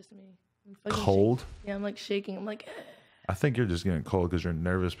 Is it just me? I'm fucking Cold? shaking. Yeah, I'm like shaking. I'm like, I think you're just getting cold because you're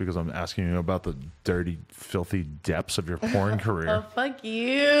nervous because I'm asking you about the dirty, filthy depths of your porn career. Oh, fuck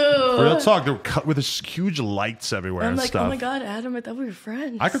you. Real talk, they're cut with this huge lights everywhere I'm and like, stuff. oh my God, Adam, I thought we were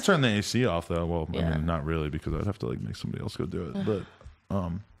friends. I could turn the AC off though. Well, I Yeah. mean, not really because I'd have to like make somebody else go do it. But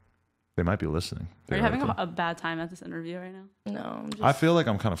they might be listening. Are you having a bad time at this interview right now? No, I'm just... I feel like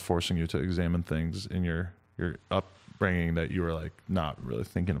I'm kind of forcing you to examine things in your upbringing that you were like not really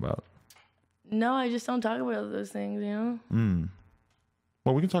thinking about. No, I just don't talk about those things, you know?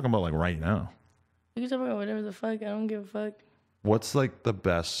 Well, we can talk about like right now. You can talk about whatever the fuck. I don't give a fuck. What's like the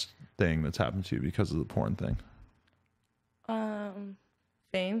best thing that's happened to you because of the porn thing?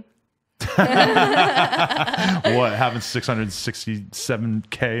 Fame. What, having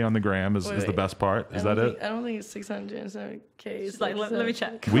 667K on the gram is the best part? Is that it? I don't think it's 607K. It's like, let me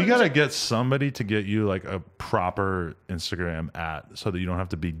check. We gotta get somebody to get you like a proper Instagram so that you don't have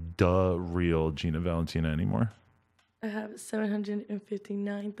to be the real Gina Valentina anymore. I have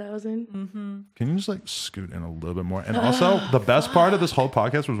 759,000. Can you just like scoot in a little bit more? And also, the best part of this whole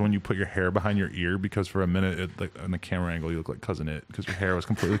podcast was when you put your hair behind your ear because for a minute, like on the camera angle, you look like Cousin It because your hair was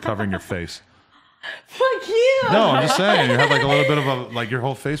completely covering your face. Fuck you! No, I'm just saying you had like a little bit of a like your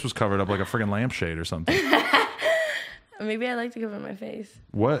whole face was covered up like a friggin' lampshade or something. Maybe I like to cover my face.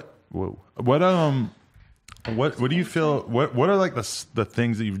 What do you feel? What are like the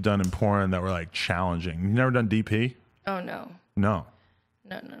things that you've done in porn that were like challenging? You've never done DP? Oh, no. No.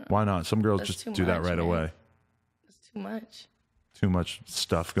 No. Why not? Some girls That's just too do that much, right man. away. It's too much. Too much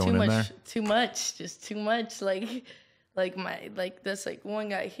stuff going in there. Too much. Just too much. Like that's like one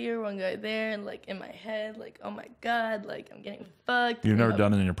guy here, one guy there, and like in my head, like, oh my God, like I'm getting fucked. You've never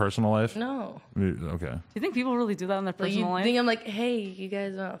done it in your personal life? No. Okay. Do you think people really do that in their Like, personal you life? think I'm like, hey, you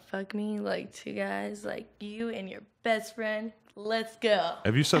guys want to fuck me? Like two guys, like you and your best friend. Let's go.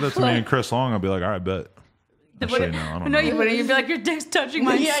 If you said that to me and Chris Long, I'd be like, all right, bet. Actually, no, I don't know. No, you wouldn't. You'd be like, your dick's touching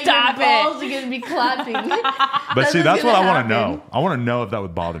mine. Yeah, Stop your balls it. are gonna be clapping. But see, that's what I want to happen. know. I want to know if that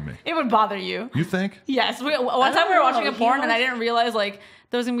would bother me. It would bother you. You think? Yes. One time we were watching a know. porn and I didn't realize like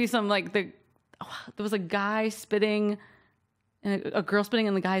there was gonna be some like there was a guy spitting and a girl spitting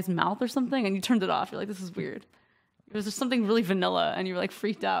in the guy's mouth or something, and you turned it off. You're like, this is weird. It was just something really vanilla, and you were like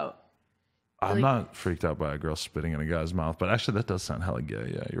freaked out. I'm not freaked out by a girl spitting in a guy's mouth, but actually that does sound hella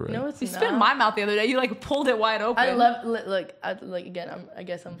gay. Yeah, you're right. No, it's You not. spit in my mouth the other day. You like pulled it wide open. I love again. I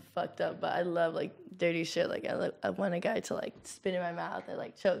guess I'm fucked up, but I love like dirty shit. Like I want a guy to like spit in my mouth and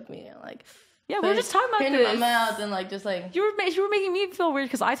like choke me and like. Yeah, we were just talking about in this. my mouth and like just like. You were making me feel weird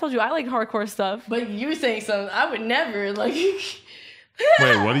because I told you I like hardcore stuff. But you were saying something I would never like.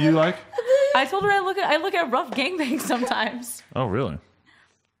 Wait, what do you like? I told her I look at rough gangbangs sometimes. Oh, really?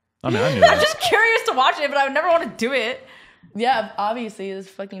 I mean, I knew I'm that. just curious to watch it, but I would never want to do it. Yeah, obviously it's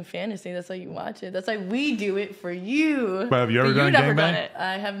fucking fantasy. That's why you watch it. That's why we do it for you. But have you ever But done a you've never gangbang? done it.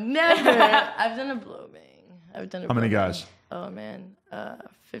 I have never. I've done a blow bang. I've done a. How many blow bang. guys? Oh man,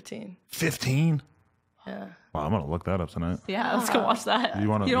 15. 15? Yeah. Wow, I'm gonna look that up tonight. Yeah, let's go watch that. You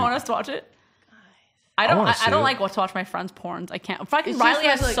don't want us to watch it? I wanna see don't it. like to watch my friends' porns. I can't. Fucking It's Riley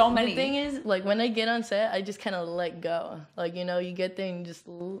just has like, so many. The thing is, like when I get on set, I just kind of let go. Like you get there and just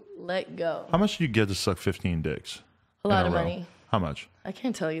let go. How much do you get to suck 15 dicks? A lot in of row? money. How much? I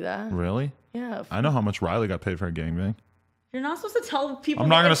can't tell you that. Really? Yeah. I know how much Riley got paid for a gangbang. You're not supposed to tell people. I'm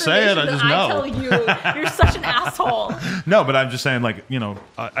not the gonna say it, I information just that know. I tell you. You're such an asshole. No, but I'm just saying, like,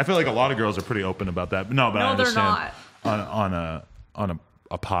 I feel like a lot of girls are pretty open about that. But no, but I No, they're understand. not. On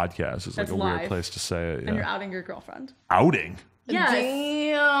a podcast is like That's a weird live. place to say it. And you're Yeah. outing your girlfriend. Outing. Yes.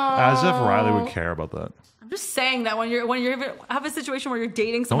 Damn. As if Riley would care about that. I'm just saying that when you have a situation where you're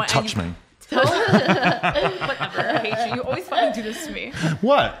dating someone, Don't touch me. Whatever. I hate you. You always fucking do this to me.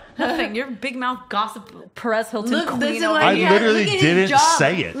 What? Nothing. You're big mouth gossip. Perez Hilton. Look, this queen is over why I here. literally look at his didn't job.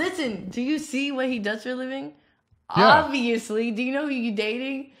 say it. Listen, do you see what he does for a living? Yeah. Obviously. Do you know who you're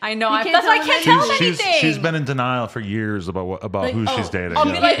dating? I know. You That's why I him can't that- tell him anything. She's been in denial for years about Like, who oh, she's dating. I'll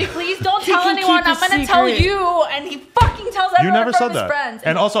yeah. be like, please don't He tell can anyone. keep I'm a gonna tell secret. you, and he fucking tells You everyone never in front said of his that. friends.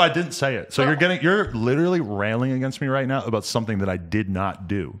 And also, I didn't say it. So you're literally railing against me right now about something that I did not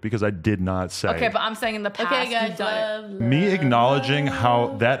do because I did not say. okay, but I'm saying in the past, Okay, guys, you've done it. love, Me love, acknowledging love.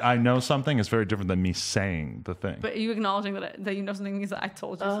 how that I know something is very different than me saying the thing. But you acknowledging that you know something means that I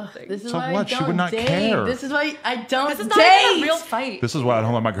told you something. This is So why what? I She don't would not date. care. This is why I don't This is date. not even a real fight. This is why I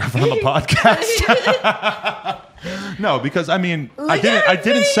don't let my girlfriend on the podcast. No, because I mean, I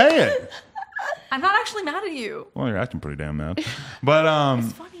didn't say it. I'm not actually mad at you. Well, you're acting pretty damn mad. But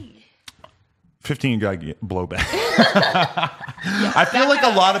It's funny. 15 guy blowback. I feel like a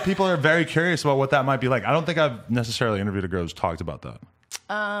lot of people are very curious about what that might be like. I don't think I've necessarily interviewed a girl who's talked about that.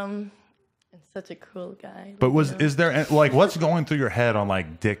 and such a cool guy. But you know? is there like what's going through your head on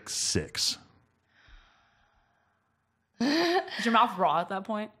like dick 6? Is your mouth raw at that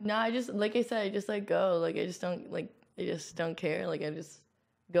point? No, I just like I said, I just let go. Like I just don't care. Like I just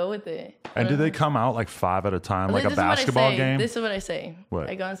go with it. And do they come out like 5 at a time, like a this is what I basketball say. game? This is what I say. What?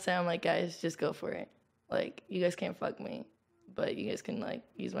 I go and say, I'm like, guys, just go for it. Like, you guys can't fuck me, but you guys can like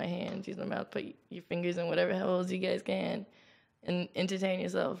use my hands, use my mouth, put your fingers in whatever holes you guys can, and entertain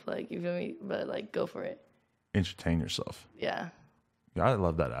yourself. Like, you feel me? But like, go for it. Entertain yourself. Yeah. Yeah, I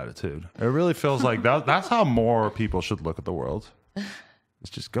love that attitude. It really feels like that's how more people should look at the world. It's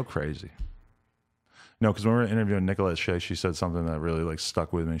just go crazy. No, because when we were interviewing Nicolette Shea, she said something that really like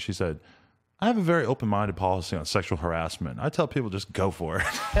stuck with me. She said, I have a very open-minded policy on sexual harassment. I tell people just go for it.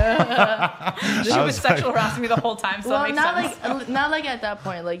 She was sexual harassing me the whole time, so Well, it makes sense. not like at that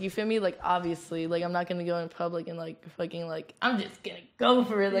point. Like, you feel me? Like, obviously, like I'm not gonna go in public and like fucking like I'm just gonna go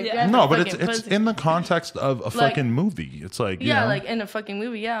for it. Like, Yeah. grab No, the but it's fucking pussy. in the context of a Like- fucking movie. It's like, you Yeah, know, like in a fucking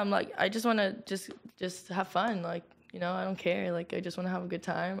movie. Yeah, I'm like, I just want to just have fun. Like, you know, I don't care. Like, I just want to have a good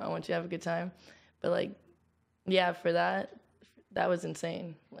time. I want you to have a good time. But like, yeah, for that was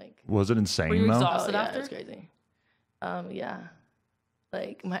insane. Like, was it insane Were you though? exhausted? oh yeah, after? it was crazy. Yeah,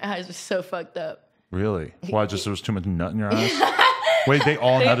 like my eyes were so fucked up. Really? Why? Just there was too much nut in your eyes? Wait, they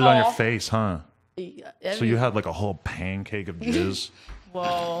all nutted on your face, huh? Yeah, So you had like a whole pancake of jizz?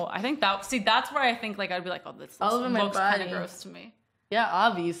 Whoa, I think that's where I think like I'd be like, oh, this All over my looks kind of body. gross to me. Yeah,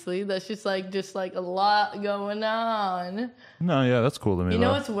 obviously. That's just like a lot going on. No, yeah, that's cool to me. You know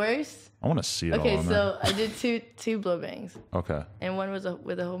though. what's worse? I want to see it all Okay, on there. so I did two blow bangs, Okay. and one was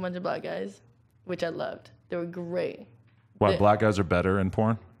with a whole bunch of black guys, which I loved. They were great. Why, The- black guys are better in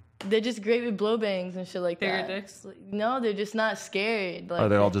porn? They're just great with blow bangs and shit like Bigger that. dicks? Like, no, they're just not scared. Like, Are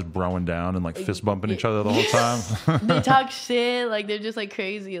they all just broing down and like fist bumping each other the whole time? they talk shit. Like, they're just like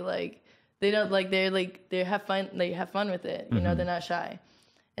crazy. Like, they don't like they have fun. They have fun with it. You Mm-hmm. know, they're not shy.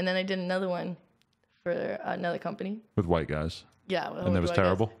 And then I did another one for another company. With white guys. Yeah, And it was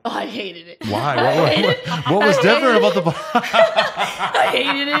terrible? Oh, I hated it. Why? What was different about the I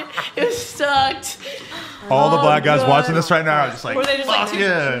hated it. It sucked. all the Oh, black guys God. watching this right now are just like, Were they just like fuck too,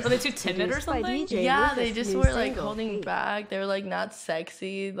 yeah. were they too timid or something? You Yeah, they just were like holding back. They were like not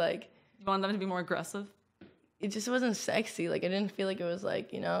sexy. Like, want them to be more aggressive? it just wasn't sexy. Like, I didn't feel like it was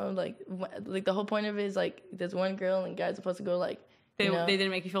like, you know, like the whole point of it is like there's one girl and guys are supposed to go like, They you know, they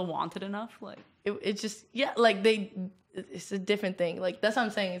didn't make you feel wanted enough, like. it's just, yeah, like it's a different thing. Like, that's what I'm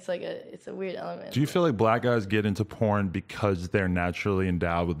saying. It's like it's a weird element. Do you feel like black guys get into porn because they're naturally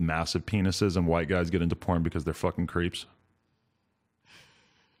endowed with massive penises and white guys get into porn because they're fucking creeps?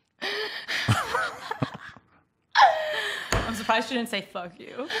 I'm surprised you didn't say fuck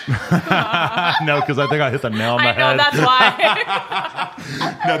you. No, because I think I hit the nail on the I know, head. that's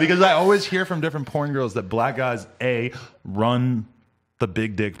why. No, because I always hear from different porn girls that black guys, run the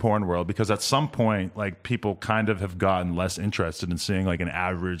big dick porn world because at some point, like, people kind of have gotten less interested in seeing like an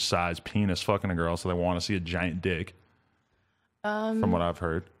average size penis fucking a girl, so they want to see a giant dick. From what I've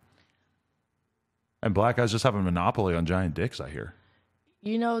heard. And black guys just have a monopoly on giant dicks, I hear.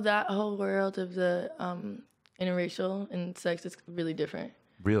 You know, that whole world of the interracial and sex is really different.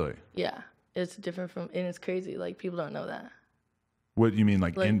 Really? Yeah, it's different from, and it's crazy. Like, people don't know that. What you mean,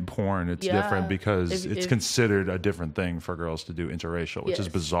 like Like, in porn, it's yeah, different because it's if- considered a different thing for girls to do interracial, which is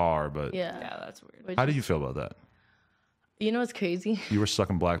Yes. bizarre. But Yeah. Yeah, that's weird. Which how do is- you feel about that? You know what's crazy? You were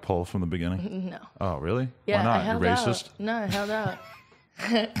sucking black pole from the beginning? No. Oh, really? Yeah, Why not? I You held racist? out. No, I held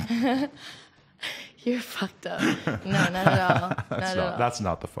out. You're fucked up. No, not at all. Not at all. That's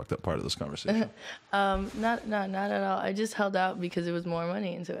not the fucked up part of this conversation. Not at all. I just held out because it was more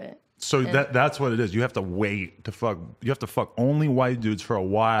money into it. So that's what it is. You have to wait to fuck. You have to fuck only white dudes for a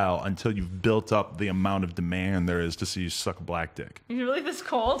while until you've built up the amount of demand there is to see you suck a black dick. You really this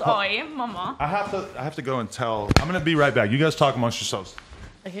cold? Oh, yeah, mama. I have to go and tell. I'm gonna be right back. You guys talk amongst yourselves.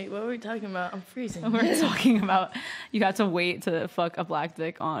 Okay, what were we talking about? I'm freezing. We're talking about you got to wait to fuck a black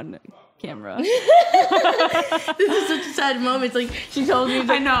dick on camera. This is such a sad moment. It's like she told me.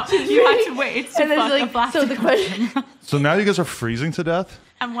 I know. You had to wait to And it's fuck a like, black so dick the question. So now you guys are freezing to death.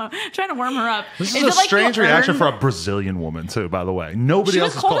 I'm trying to warm her up. This is it a like strange you reaction earned- for a Brazilian woman too. By the way, nobody She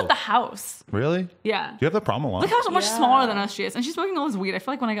else was is cold cold. at the house. Really? Yeah. Do you have that problem a lot? Look how much Yeah. smaller than us she is. And she's smoking all this weed. I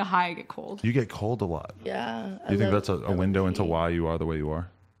feel like when I get high, I get cold. You get cold a lot. Yeah. Do you think that's a window into why you are the way you are?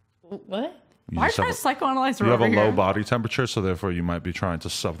 What? You Why are you just trying have to psychoanalyze her you have a over low here? body temperature, so therefore you might be trying to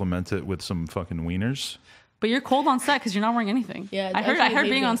supplement it with some fucking wieners. But you're cold on set because you're not wearing anything. Yeah, I heard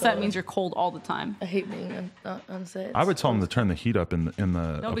being on set cold. means you're cold all the time. I hate being on set. I would tell them to turn the heat up in the No,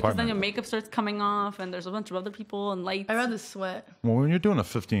 apartment. because then your makeup starts coming off, and there's a bunch of other people and lights. I'd rather sweat. Well, when you're doing a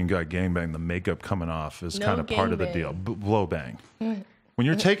 15 guy gangbang, the makeup coming off is No kind of part of the gangbang. deal. Blow bang. When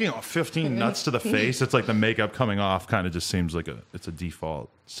you're taking 15 nuts to the face, it's like the makeup coming off kind of just seems like it's a default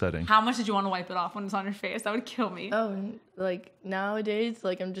setting. How much did you want to wipe it off when it's on your face? That would kill me. Oh, and, like nowadays,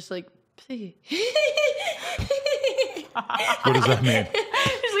 like I'm just like. What does that mean?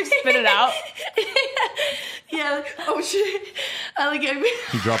 Just like spit it out. Yeah, like, oh shit. I like it.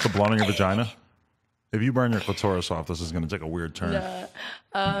 You drop the blunt in your vagina? If you burn your clitoris off, this is going to take a weird turn.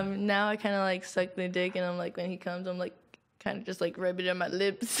 Now I kind of like suck the dick, and I'm like, when he comes, I'm like, kind of just like rub it on my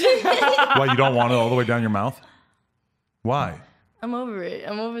lips. Why, you don't want it all the way down your mouth? Why? I'm over it.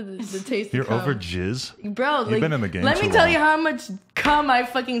 I'm over the taste You're of cum. over jizz? Bro, You've like, been in the game let too me tell long. you how much cum I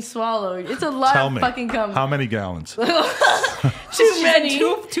fucking swallowed. It's a lot Tell of me. fucking cum. How many gallons? Too many.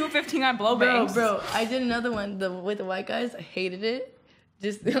 Two 15 blow bangs. Bro, I did another one with the white guys. I hated it.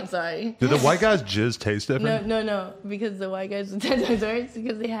 I'm sorry. Did the white guy's jizz taste different? No, because the white guys were 10 times worse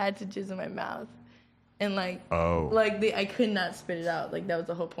because they had to jizz in my mouth. And like, I could not spit it out. Like, that was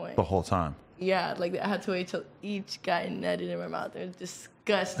the whole point. The whole time. Yeah, like I had to wait till each guy nutted in my mouth. It was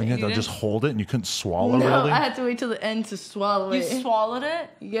disgusting. And you had to just hold it and you couldn't swallow, No, really? I had to wait till the end to swallow You it. swallowed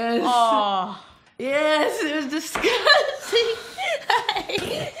it? Yes. Oh. Yes, it was disgusting.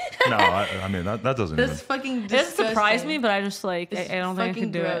 No, I mean, that doesn't even... That's fucking It disgusting. doesn't surprise me, but I just like, I don't think I Fucking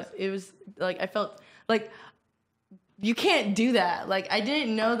could do gross. it. It was like, I felt like you can't do that. Like, I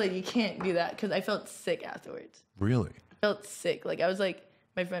didn't know that you can't do that because I felt sick afterwards. Really? I felt sick. Like, I was like,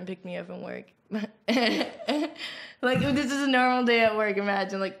 my friend picked me up from work. Like, this is a normal day at work.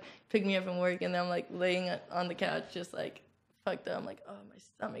 Imagine, like, pick me up from work and then I'm like laying on the couch just like fucked up. I'm like, oh, my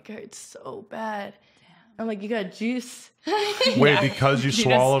stomach hurts so bad. I'm like, you got juice? Wait, because you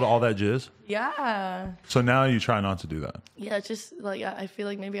swallowed all that jizz? Yeah. So now you try not to do that. Yeah, it's just like, I feel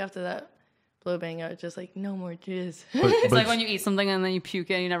like maybe after that blow bang, I was just like, no more jizz. It's like when you eat something and then you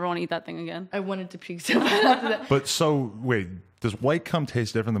puke it and you never want to eat that thing again. I wanted to puke so bad after that. But so, wait, does white cum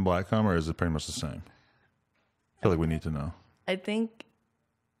taste different than black cum, or is it pretty much the same? I feel like we need to know. I think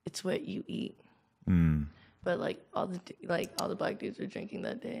it's what you eat. But like all the black dudes were drinking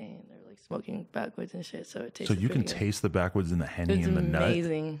that day and they're like smoking backwards and shit. So it tastes. So you can taste the backwoods in the henny It's and the nut?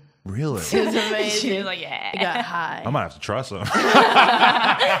 amazing. Really? It was amazing. She was like, yeah. I got high. I might have to try some.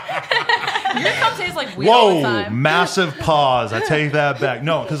 Your cum tastes like weed all the Whoa, time. massive pause. I take that back.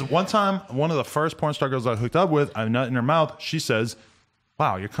 No, because one time, one of the first porn star girls I hooked up with, I nut in her mouth. She says,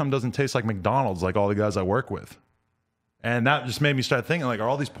 wow, your cum doesn't taste like McDonald's like all the guys I work with. And that just made me start thinking, like, are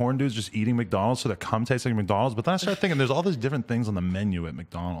all these porn dudes just eating McDonald's so their cum tastes like McDonald's? But then I started thinking, there's all these different things on the menu at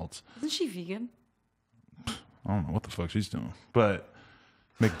McDonald's. Isn't she vegan? I don't know what the fuck she's doing. But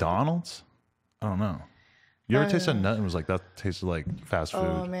McDonald's? I don't know. You ever tasted a nut and was like, that tasted like fast food?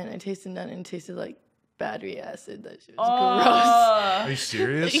 Oh man, I tasted none and it tasted like battery acid. That shit was Are you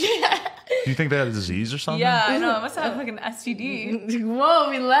serious? gross. Yeah. Do you think they had a disease or something? Yeah, I know. I must have like an STD. Whoa,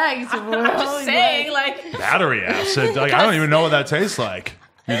 relax, bro. I'm just saying, like. Battery acid? Like, I don't even know what that tastes like.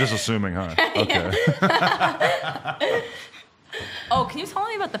 You're just assuming, huh? Okay. Oh, can you tell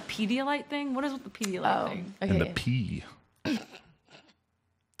me about the Pedialyte thing? What is with the Pedialyte thing? Okay. And the pee. Wow,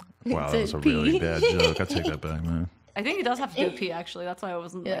 It that was a said really pee. bad joke. I take that back, man. I think it does have to do with pee, actually. That's why I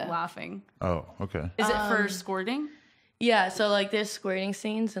wasn't Yeah. like laughing. Oh, okay. Is it for squirting? Yeah, so like there's squirting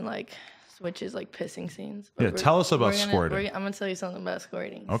scenes and like switches like pissing scenes. But Yeah, tell us about we're gonna- squirting. I'm gonna tell you something about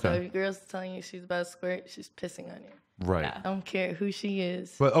squirting. Okay. So if your girl's telling you she's about to squirt, she's pissing on you. Right. Yeah. I don't care who she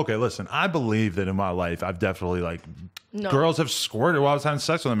is. But okay, listen, I believe that in my life, I've definitely like, No. girls have squirted while I was having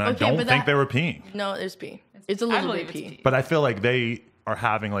sex with them, and Okay, I don't but think that- they were peeing. No, there's pee. It's a I little believe bit it's pee. pee. But I feel like they are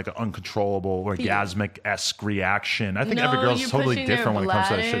having like an uncontrollable, orgasmic-esque reaction. I think No, every girl's you're totally pushing their different when it comes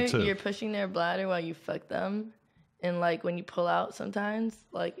to that bladder- shit, too. You're pushing their bladder while you fuck them. And like when you pull out sometimes,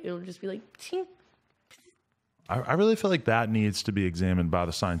 like it'll just be like, tink. I really feel like that needs to be examined by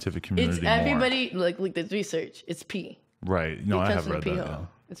the scientific community It's more. everybody, like there's research. It's pee. Right. No, It I comes have from read the pee that. hole. Yeah.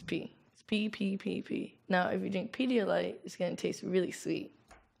 It's pee. It's pee, pee, pee, pee. Now, if you drink Pedialyte, it's gonna taste really sweet.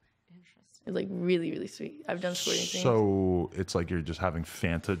 It's like really, really sweet. I've done squirting things. So it's like you're just having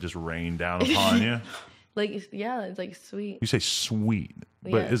Fanta just rain down upon you. Like it's like sweet. You say sweet,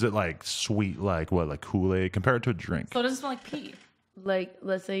 but Yeah. is it like sweet, like what, like Kool-Aid compared to a drink? So it doesn't smell like pee. Like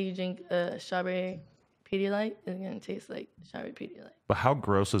let's say you drink a strawberry Pedialyte, it's gonna taste like strawberry Pedialyte. But how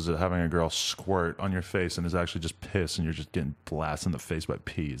gross is it having a girl squirt on your face and is actually just piss and you're just getting blasted in the face by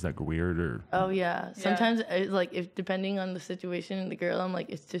pee? Is that weird or? Oh yeah. Sometimes it's like if depending on the situation and the girl, I'm like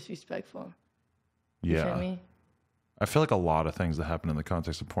it's disrespectful. You Yeah. feel me? I feel like a lot of things that happen in the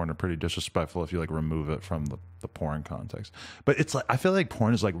context of porn are pretty disrespectful if you like remove it from the porn context. But it's like I feel like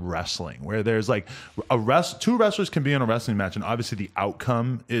porn is like wrestling, where there's like two wrestlers can be in a wrestling match, and obviously the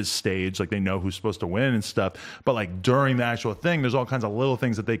outcome is staged, like they know who's supposed to win and stuff. But like during the actual thing, there's all kinds of little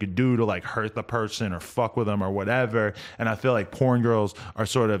things that they could do to like hurt the person or fuck with them or whatever. And I feel like porn girls are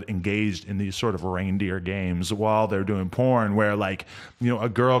sort of engaged in these sort of reindeer games while they're doing porn, where like, you know, a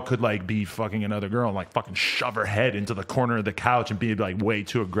girl could like be fucking another girl and like fucking shove her head into the corner of the couch and be like way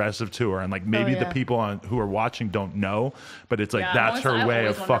too aggressive to her, and like maybe the people who are watching don't know, but it's like that's her way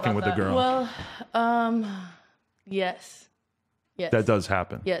of fucking with the girl. Well, yes. That does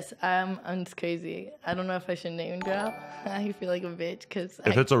happen. Yes, I'm just crazy. I don't know if I should name drop. I feel like a bitch because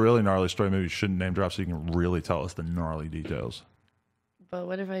if it's a really gnarly story, maybe you shouldn't name drop so you can really tell us the gnarly details. But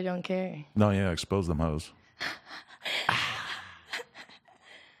what if I don't care? No, yeah, expose them hoes.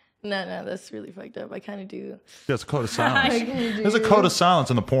 No, that's really fucked up. I kind of do. Yeah, it's a code of silence. There's a code of silence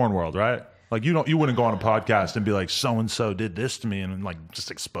in the porn world, right? Like you wouldn't go on a podcast and be like, so and so did this to me, and like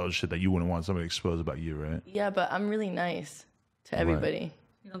just expose shit that you wouldn't want somebody to expose about you, right? Yeah, but I'm really nice to everybody. Right.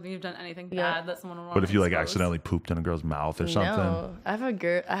 You don't think you've done anything bad that someone would want But if you like expose? accidentally pooped in a girl's mouth or something, No, I have a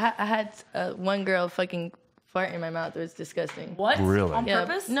girl. I had one girl fucking fart in my mouth. It was disgusting. What? Really? On Yeah,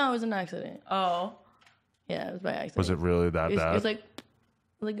 purpose? no, it was an accident. Oh. Yeah, it was by accident. was it really that It bad? was like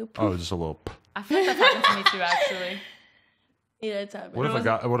a poof. Oh, just a little. I feel like that's happened to me too, actually. Yeah, it's happened. What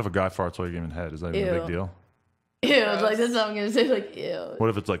if a guy farts while you're giving head? Is that even a big Ew. deal? Ew, like that's what I'm gonna say. Like ew. What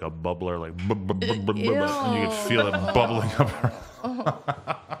if it's like a bubbler, like and you can feel it bubbling up?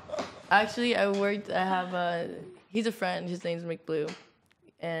 Actually, I have he's a friend. His name's McBlue,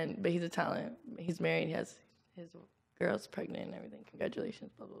 but he's a talent. He's married. He has his girl's pregnant and everything.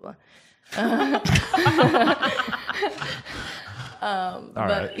 Congratulations, blah blah blah. But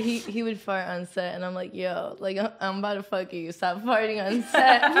right. he would fart on set, and I'm like, yo, like I'm about to fuck you. Stop farting on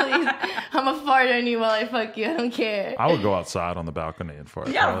set, please. I'm a fart on you while I fuck you. I don't care. I would go outside on the balcony and fart.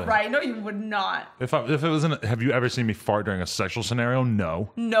 Yeah, probably. right. No, you would not. If it was have you ever seen me fart during a sexual scenario? No.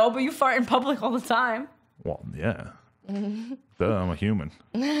 No, but you fart in public all the time. Well, yeah. Duh, I'm a human.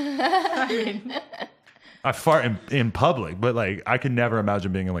 I fart in public, but like I could never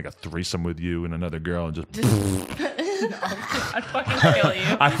imagine being in like a threesome with you and another girl and just. I'd fucking kill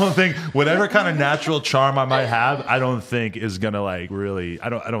you. I don't think whatever kind of natural charm I might have, I don't think is gonna like really. I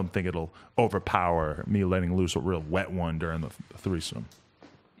don't think it'll overpower me letting loose a real wet one during the threesome.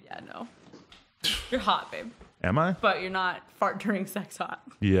 Yeah, no. You're hot, babe. Am I? But you're not fart during sex hot.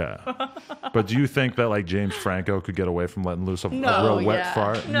 Yeah. But do you think that like James Franco could get away from letting loose a No, real wet yeah.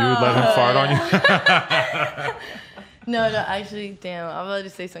 fart? No. You would let him fart on you? No, actually, damn, I'm about to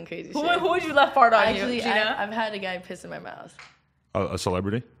say some crazy shit. Who would you let fart on Actually, you, Gina? I've had a guy piss in my mouth. A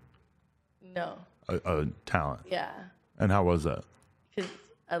celebrity? No, A talent? yeah, And how was that? because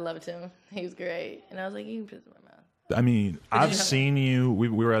I loved him. He was great, and I was like, you can piss in my mouth. I mean, I've seen you. We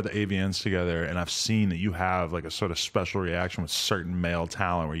were at the AVNs together, and I've seen that you have like a sort of special reaction with certain male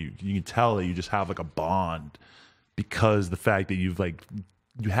talent, where you can tell that you just have like a bond because the fact that you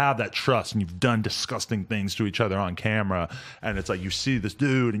have that trust and you've done disgusting things to each other on camera, and it's like you see this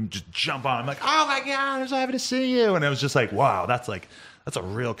dude and you just jump on him like, oh my god, I'm so happy to see you, and it was just like, wow, that's a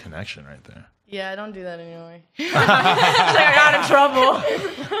real connection right there. Yeah, I don't do that anymore. I got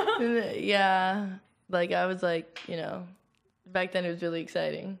in trouble. Yeah, like I was like, back then it was really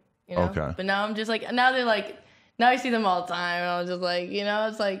exciting, Okay. But now I'm just like, now they're like, now I see them all the time, and I was just like,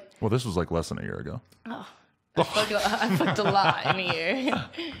 it's like, Well, this was like less than a year ago. I fucked a lot in a year.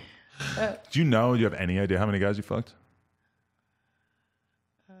 Do you have any idea how many guys you fucked?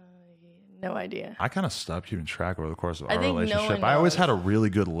 No idea. I kind of stopped keeping track over the course of our I think no relationship. one I always knows. had a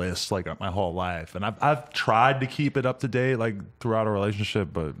really good list like my whole life, and I've tried to keep it up to date like throughout a relationship,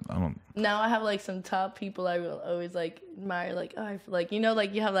 but I don't. Now I have like some top people I will always like admire, like, oh, like you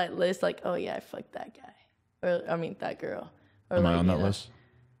have that list, like, oh yeah, I fucked that guy, or I mean that girl. Or Am like, I on that list?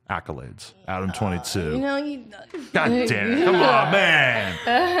 Accolades. Adam 22. God damn it! Come on,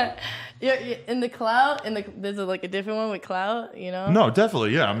 man. You're in the clout. There's like a different one with clout. No,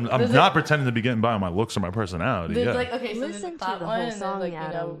 definitely. Yeah, I'm There's not pretending to be getting by on my looks or my personality. There's Yeah. like, okay, so Listen there's the to clout the one, whole and then song, like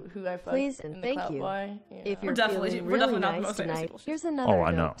Adam. who I fucked Please in and the thank clout you. bar. If you're definitely- feeling we're really definitely not the nice most famous tonight, people. here's another Oh,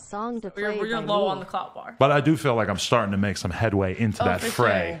 I know. dope song to play You're by low me. on the clout bar. But I do feel like I'm starting to make some headway into that for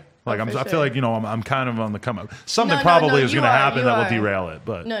fray. sure. Like Oh, I for feel sure. like I'm kind of on the come up. Something No, probably is you going to are, happen you that will are. derail it.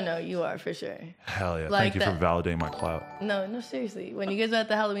 But No, you are for sure. hell yeah! Like Thank you for that. validating my clout. No, seriously. When you guys were at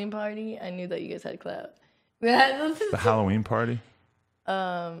the Halloween party, I knew that you guys had clout. The Halloween party. Where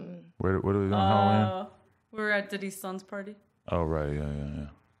are we on Halloween? We were at Diddy's son's party. Oh right, yeah.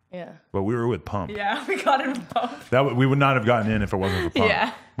 Yeah. But we were with Pump. Yeah, we got in both. We would not have gotten in if it wasn't for Pump.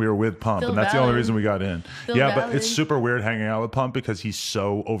 Yeah. We were with Pump, Still and that's the only valid. reason we got in. Still yeah, but valid. it's super weird hanging out with Pump because he's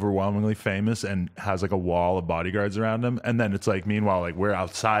so overwhelmingly famous and has like a wall of bodyguards around him. And then it's like, meanwhile, like we're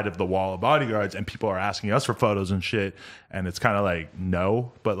outside of the wall of bodyguards and people are asking us for photos and shit. And it's kind of like,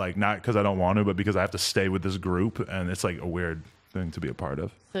 no, but like not because I don't want to, but because I have to stay with this group. And it's like a weird thing to be a part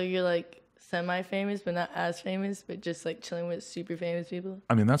of. So you're like semi-famous, but not as famous, but just like chilling with super famous people.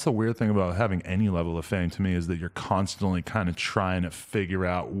 I mean, that's the weird thing about having any level of fame to me is that you're constantly kind of trying to figure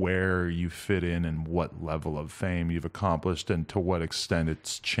out where you fit in and what level of fame you've accomplished and to what extent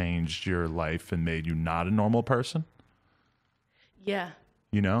it's changed your life and made you not a normal person, Yeah.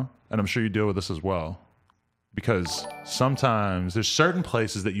 you know? And I'm sure you deal with this as well. Because sometimes there's certain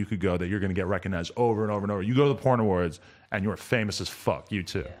places that you could go that you're going to get recognized over and over and over. You go to the porn awards and you're famous as fuck. You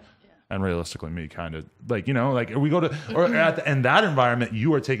too. And realistically, me kind of like, you know, like we go to, or in that environment,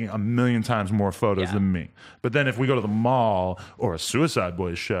 you are taking a million times more photos than me. But then if we go to the mall or a Suicide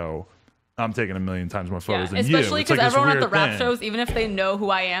Boys show, I'm taking a million times more photos than you. Especially It's because like this everyone at the weird rap thing. shows, even if they know who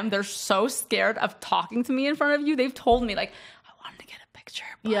I am, they're so scared of talking to me in front of you. They've told me, like, I wanted to get a picture.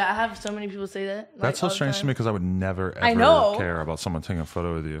 But Yeah, I have so many people say that. Like, That's so all the strange to time. me because I would never, I ever know. care about someone taking a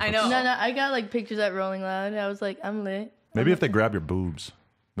photo with you. I know. No, I got like pictures at Rolling Loud. I was like, I'm lit. Maybe if they grab your boobs,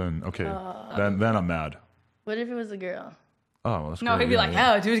 then okay. Then I'm mad. What if it was a girl? Oh, well, that's No, great. he'd be like,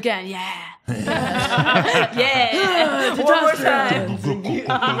 Yeah. oh, do it again. Yeah. Yeah. One more time.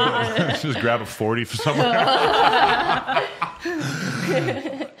 Just grab a 40 for somewhere.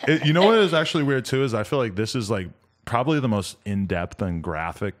 You know what is actually weird too is I feel like this is like probably the most in-depth and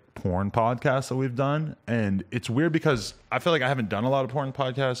graphic porn podcast that we've done, and it's weird because I feel like I haven't done a lot of porn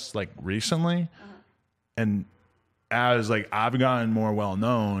podcasts like recently, and as like I've gotten more well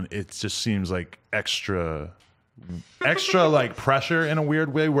known, it just seems like extra like pressure in a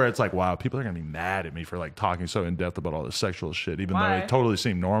weird way where it's like, wow, people are gonna be mad at me for like talking so in depth about all this sexual shit, even though Why? it totally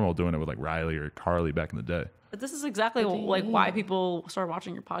seemed normal doing it with like Riley or Carly back in the day. But this is exactly like why people start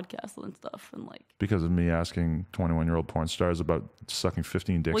watching your podcast and stuff, and like Because of me asking 21-year-old porn stars about sucking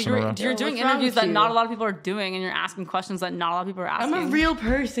 15 dicks in a row. you're doing what's wrong interviews with that you? not a lot of people are doing, and you're asking questions that not a lot of people are asking. I'm a real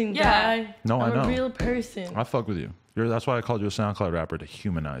person, Yeah. guy. No, I I'm know. a real person. I fuck with you. That's why I called you a SoundCloud rapper, to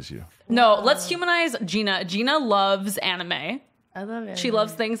humanize you. No, let's humanize Gina. Gina loves anime. I love it. She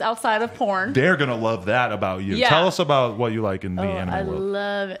loves things outside of porn. They're going to love that about you. Yeah. Tell us about what you like in the I anime world.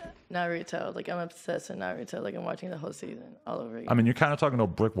 love Naruto. Like, I'm obsessed with Naruto. Like, I'm watching the whole season all over again. I mean, you're kind of talking to a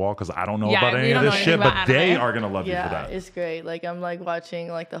brick wall because I don't know Yeah, about we any of don't this know shit, anything but about they anime. are going to love you for yeah, that. it's great. Like, I'm like watching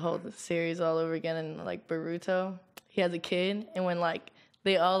like the whole series all over again, and like Boruto, he has a kid, and when like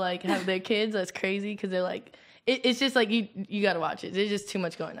they all like have their kids, that's crazy because they're like, it's just like you got to watch it. There's just too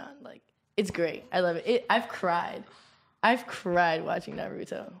much going on. Like, it's great. I love it. I've cried watching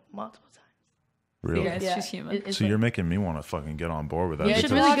Naruto multiple times. Really? Yeah, it's just human. It's So like- you're making me want to fucking get on board with that. yeah, it's should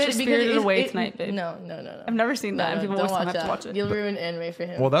because- really watch good The because Spirited it's, Away tonight, babe. No. I've never seen that, and people don't always tell me watch I have that. to watch it. You'll ruin anime for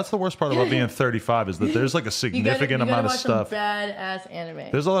him. well, that's the worst part about being 35 is that there's like a you significant gotta amount of watch stuff. some badass anime.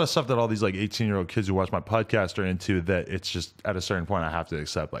 There's a lot of stuff that all these like 18-year-old kids who watch my podcast are into that it's just at a certain point I have to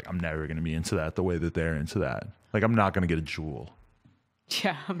accept like I'm never going to be into that the way that they're into that. Like I'm not going to get a Jewel.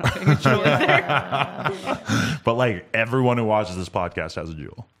 Yeah, I'm not getting a jewel in there. But like everyone who watches this podcast has a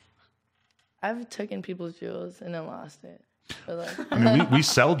Jewel. I've taken people's jewels and then lost it. But like, I mean, we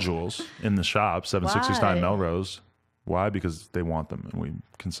sell jewels in the shop, 769 Why? Melrose. Why? Because they want them and we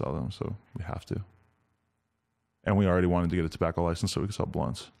can sell them, so we have to. And we already wanted to get a tobacco license so we could sell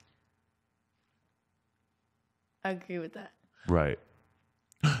blunts. I agree with that. Right.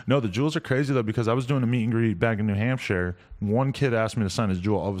 No, the jewels are crazy though because I was doing a meet and greet back in New Hampshire. One kid asked me to sign his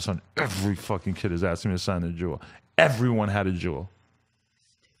jewel. All of a sudden, every fucking kid is asking me to sign their jewel. Everyone had a jewel.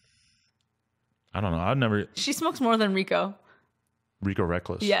 I don't know. I'd never She smokes more than Rico. Rico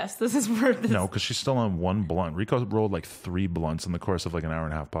Reckless. Yes, this is where this. No, because she's still on one blunt. Rico rolled like 3 blunts in the course of like an hour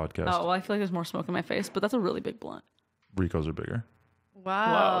and a half podcast. Oh, well, I feel like there's more smoke in my face, but that's a really big blunt. Rico's are bigger.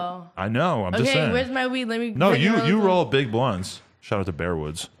 Wow. I know. I'm just Okay, saying. where's my weed? Let me. No, bring it you over. roll big blunts. Shout out to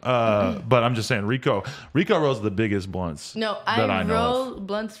Bearwoods. But I'm just saying, Rico rolls the biggest blunts. No, that I know roll of.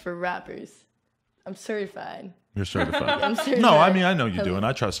 blunts for rappers. I'm certified. You're certified. I'm certified. No, I mean I know you do, and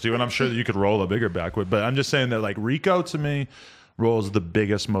I trust you, and I'm sure that you could roll a bigger backwood. But I'm just saying that like Rico to me rolls the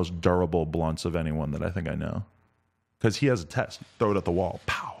biggest, most durable blunts of anyone that I think I know, because he has a test. Throw it at the wall.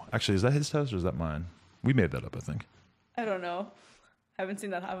 Pow. Actually, is that his test or is that mine? We made that up, I think. I don't know. Haven't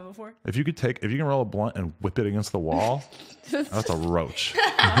seen that happen before. If you can roll a blunt and whip it against the wall, that's a roach.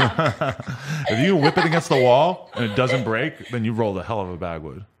 If you can whip it against the wall and it doesn't break, then you rolled a hell of a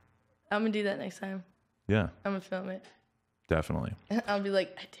bagwood. I'm gonna do that next time. Yeah. I'm gonna film it. Definitely. I'll be like,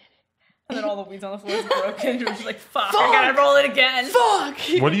 I did it. And then all the weeds on the floor is broken. You're just like, fuck, I gotta roll it again. Fuck.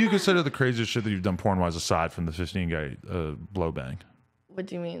 What do you consider the craziest shit that you've done porn-wise aside from the 15-guy blow bang? What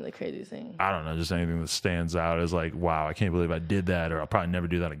do you mean, the crazy thing? I don't know, just anything that stands out as like, wow, I can't believe I did that, or I'll probably never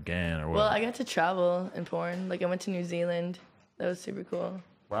do that again, or what. Well, I got to travel in porn. Like, I went to New Zealand. That was super cool.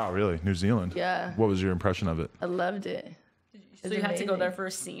 Wow, really? New Zealand? Yeah. What was your impression of it? I loved it. So you had to go there for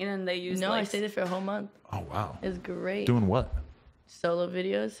a scene and they used No, I stayed there for a whole month. Oh, wow. It was great. Doing what? Solo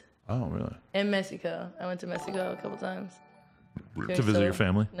videos. Oh, really? In Mexico. I went to Mexico a couple times. To visit your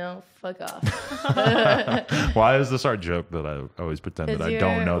family? No, fuck off. Why is this our joke that I always pretend that I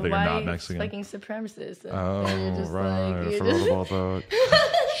don't know that you're not Mexican? Fucking supremacist. Oh, right. I you're forgot just- about that.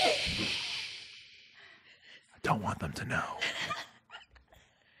 I don't want them to know.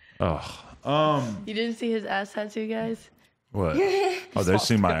 Oh, You didn't see his ass tattoo, guys? what? Oh, they've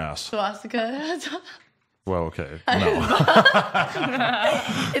seen my ass. Swastika. Well, okay. No.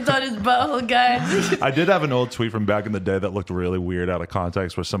 It's on his butthole, guys. I did have an old tweet from back in the day that looked really weird out of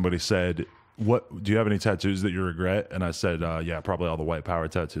context where somebody said, "What do you have any tattoos that you regret?" And I said, yeah, probably all the white power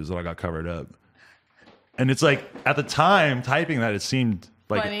tattoos that I got covered up. And it's like, at the time, typing that, it seemed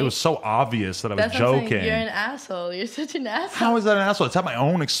like Funny. it was so obvious that I was That's what I'm saying. joking. You're an asshole. You're such an asshole. How is that an asshole? It's at my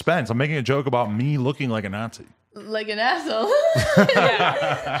own expense. I'm making a joke about me looking like a Nazi. Like an asshole.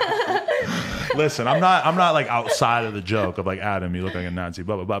 Listen, I'm not like outside of the joke of like, Adam, you look like a Nazi,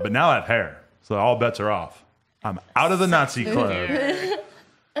 blah, blah, blah. But now I have hair. So all bets are off. I'm out of the Nazi club.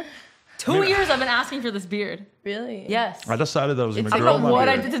 2 years I've been asking for this beard. Really? Yes. I decided that I was going to I grow don't know my what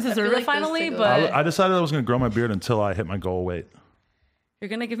I beard. did to deserve like it finally, this but I decided I was going to grow my beard until I hit my goal weight. you're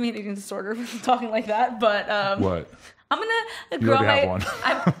gonna give me an eating disorder for talking like that. But What? I'm gonna You grow already my.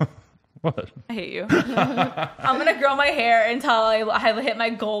 have one. What? I hate you. I'm gonna grow my hair until I hit my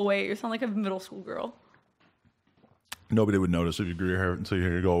goal weight. You sound like a middle school girl. Nobody would notice if you grew your hair until you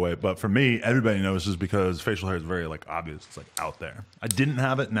hit your goal weight. But for me, everybody notices because facial hair is very like obvious. It's like out there. I didn't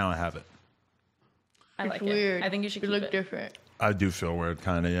have it. Now I have it. I like Weird. it. I think you should You keep look it. different. I do feel weird,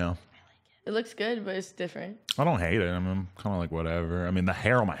 kind of, yeah. It looks good, but it's different. I don't hate it. I mean, I'm kind of like whatever. I mean, the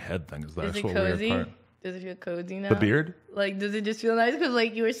hair on my head thing is the Is it actual weird cozy? part. Does it feel cozy now? The beard? Like, does it just feel nice? Because,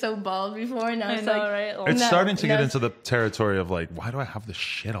 like, you were so bald before, and now I it's know, like... right? It's No, starting to get no. into the territory of like, why do I have this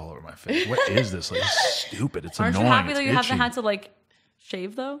shit all over my face? What is this? Like, it's stupid. It's Aren't annoying. you happy It's that you haven't itchy. had to like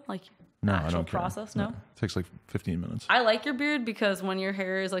shave though? Like No, I actual don't care. process? No? It takes like 15 minutes. I like your beard because when your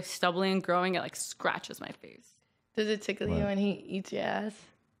hair is like stubbly and growing, it like scratches my face. Does it tickle you What? when he eats your ass?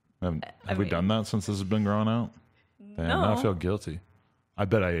 Have we done that since this has been growing out? Damn, now I No. feel guilty. I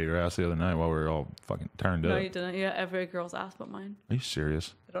bet I ate your ass the other night while we were all fucking turned No, up. you didn't. Yeah, every girl's ass but mine. Are you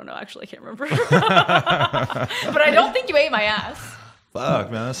serious? I don't know. Actually, I can't remember. But I don't think you ate my ass. Fuck,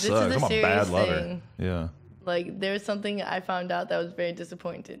 man, that This sucks. is a I'm a bad serious lover. thing. Yeah. Like, there's something I found out that was very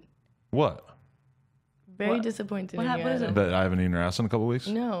disappointed. What? Very What? disappointed What in hap- you, what is it? Adam. That I haven't eaten her ass in a couple weeks?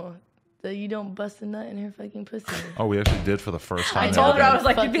 No, that you don't bust a nut in her fucking pussy. Oh, we actually did for the first time. I the told other her, I day. was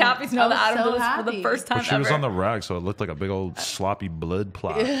like, you'd be happy to know I that was Adam so did this for the happy. first time But she was ever. on the rag, so it looked like a big old sloppy blood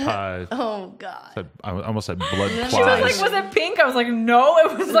pie. Oh, God. I almost said blood She was She was plies. like, was it pink? I was like, no,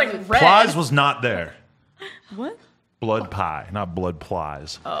 it was like red. Plies was not there. What? Blood pie, not blood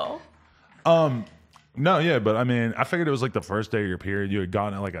plies. Oh. No, yeah, but I mean, I figured it was like the first day of your period. You had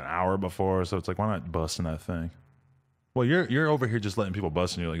gotten it like an hour before, so it's like, why not busting that thing? Well, you're over here just letting people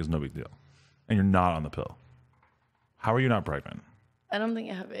bust in you like it's no big deal, and you're not on the pill. How are you not pregnant? I don't think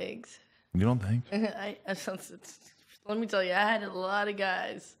I have eggs. You don't think Let me tell you, I had a lot of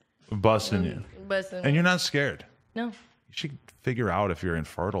guys busting you, busting. and you're not scared. No, You should figure out if you're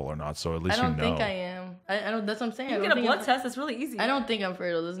infertile or not, so at I least don't you know. think I am. I don't. That's what I'm saying. I You don't get a think blood I'm- test. It's really easy. I don't think I'm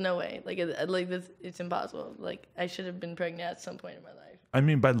fertile. There's no way. Like this, it's impossible. Like, I should have been pregnant at some point in my life. I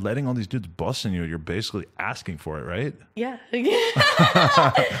mean, by letting all these dudes bust in you, you're basically asking for it, right? Yeah.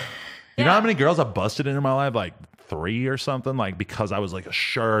 You know how many girls I busted in my life? Like 3 or something? Like, because I was like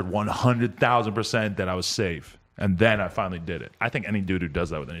assured 100,000% that I was safe. And then I finally did it. I think any dude who does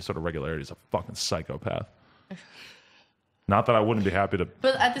that with any sort of regularity is a fucking psychopath. Not that I wouldn't be happy to.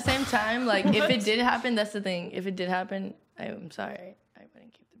 But at the same time, like, if it did happen, that's the thing. If it did happen, I'm sorry. I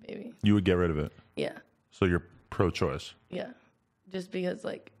wouldn't keep the baby. You would get rid of it. Yeah. So you're pro-choice. Yeah. Just because,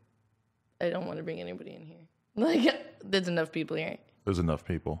 like, I don't want to bring anybody in here. Like, there's enough people here. There's enough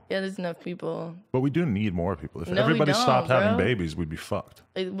people. Yeah, there's enough people. But we do need more people. If No, we everybody don't, stopped having bro. babies, we'd be fucked.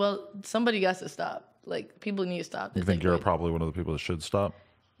 Well, somebody got to stop. Like, people need to stop. You It's think like, you're wait. probably one of the people that should stop?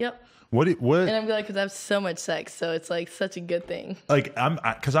 Yep. What? And I'm glad because I have so much sex, so it's like such a good thing. Like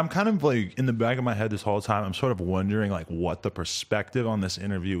because I'm kind of like in the back of my head this whole time I'm sort of wondering like what the perspective on this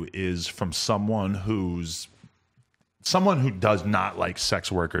interview is from someone who's someone who does not like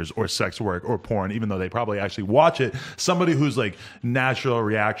sex workers or sex work or porn, even though they probably actually watch it, somebody whose like natural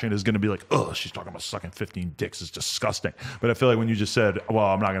reaction is going to be like, oh, she's talking about sucking 15 dicks. It's disgusting. But I feel like when you just said, well,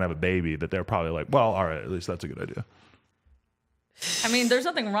 I'm not going to have a baby, that they're probably like, well, all right, at least that's a good idea. I mean, there's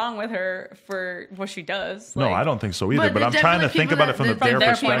nothing wrong with her for what she does. No, I don't think so either. But I'm trying to think about it from their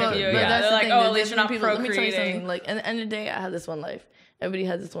perspective. Yeah, they're like, oh, at least you're not procreating. Let me tell you something. Like, at the end of the day, I have this one life. Everybody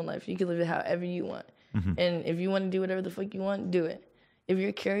has this one life. You can live it however you want. And if you want to do whatever the fuck you want, do it. If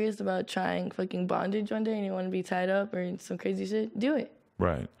you're curious about trying fucking bondage one day and you want to be tied up or some crazy shit, do it.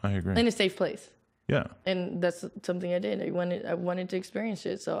 Right, I agree. In a safe place. Yeah. And that's something I did. I wanted to experience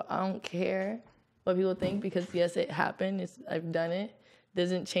it. So I don't care what people think because, yes, it happened. I've done it.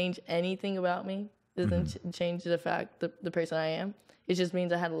 Doesn't change anything about me. Doesn't change the fact, the person I am. It just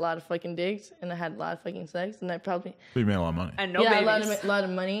means I had a lot of fucking dicks and I had a lot of fucking sex and I probably... So you made a lot of money. And no babies. a lot of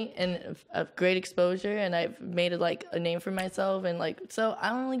money and a great exposure and I've made it like a name for myself and like, so I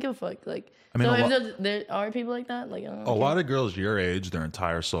don't really give a fuck. Like, I mean, so if there are people like that, like, I don't a lot of girls your age, their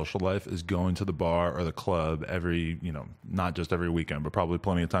entire social life is going to the bar or the club every, not just every weekend, but probably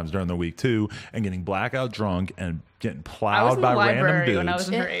plenty of times during the week too, and getting blackout drunk and getting plowed by random dudes. When I was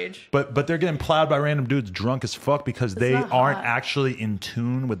in her age. But they're getting plowed by random dudes drunk as fuck because they aren't actually in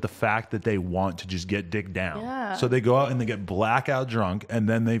tune with the fact that they want to just get dick down. Yeah. So they go out and they get blackout drunk and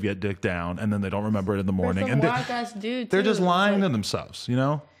then they get dick down and then they don't remember it in the morning. And they're just lying to themselves,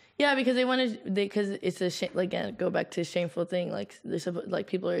 Yeah, because because it's a like go back to a shameful thing. Like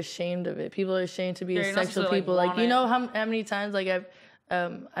people are ashamed of it. People are ashamed to be sexual people. Like how many times like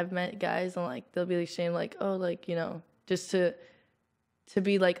I've met guys and like they'll be ashamed like just to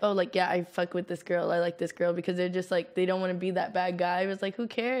be like yeah I fuck with this girl, I like this girl, because they're just like they don't want to be that bad guy. It's like who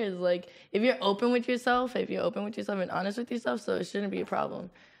cares? Like if you're open with yourself and honest with yourself, so it shouldn't be a problem.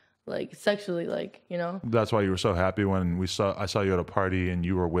 Like sexually, That's why you were so happy when I saw you at a party and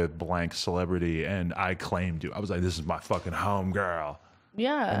you were with blank celebrity and I claimed you. I was like, this is my fucking home girl.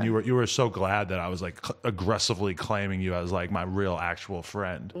 Yeah. And you were so glad that I was like aggressively claiming you as like my real actual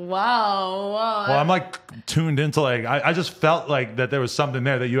friend. Wow. Well, I'm like tuned into like I just felt like that there was something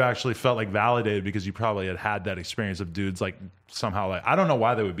there that you actually felt like validated because you probably had that experience of dudes like somehow like I don't know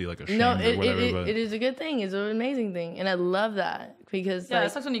why they would be like ashamed or whatever. It is a good thing. It's an amazing thing, and I love that because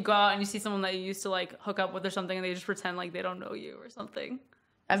it sucks when you go out and you see someone that you used to like hook up with or something, and they just pretend like they don't know you or something.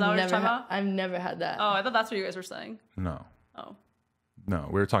 Is that what you're talking about? I've never had that. Oh, I thought that's what you guys were saying. No. Oh. No,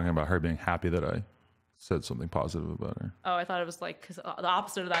 we were talking about her being happy that I said something positive about her. Oh, I thought it was like, because the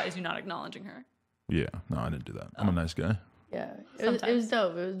opposite of that is you not acknowledging her. Yeah, no, I didn't do that. I'm a nice guy. Yeah, it was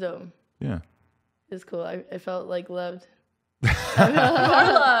dope. It was dope. Yeah. It was cool. I felt like loved. You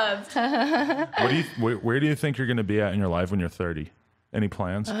are loved. Where do you think you're going to be at in your life when you're 30? Any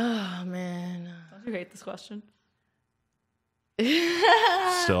plans? Oh, man. Don't you hate this question?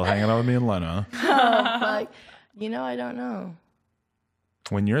 Still hanging out with me and Lena. Oh, fuck. I don't know.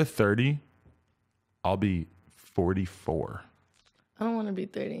 When you're 30, I'll be 44. I don't want to be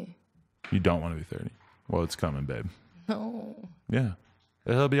 30. You don't want to be 30. Well, it's coming, babe. No. Yeah.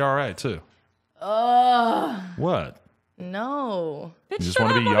 It'll be all right, too. What? No. You just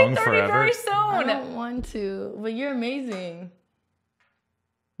want to be young forever? Very soon. I don't want to. But you're amazing.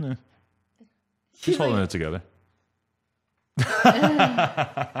 Yeah. She's holding it together.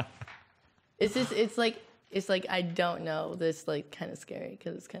 It's like I don't know. This like kind of scary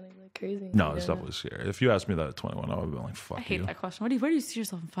because it's kind of like crazy. No, it's definitely scary. If you asked me that at 21, I would have been like, "Fuck you." I hate that question. Where do you see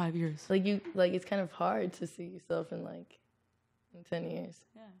yourself in 5 years? Like it's kind of hard to see yourself in 10 years.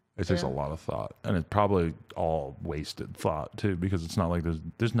 Yeah. It takes a lot of thought, and it's probably all wasted thought too, because it's not like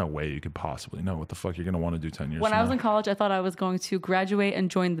there's no way you could possibly know what the fuck you're gonna want to do 10 years. When I was in college, I thought I was going to graduate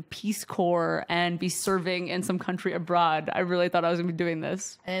and join the Peace Corps and be serving in some country abroad. I really thought I was gonna be doing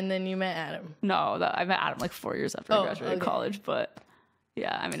this. And then you met Adam. No, I met Adam like 4 years after I graduated college. But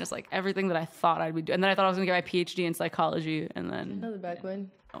yeah, I mean, it's like everything that I thought I'd be doing. And then I thought I was gonna get my PhD in psychology, and then another backwood.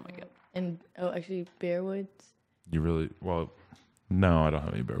 Oh my god. And actually, Bearwoods. You really No, I don't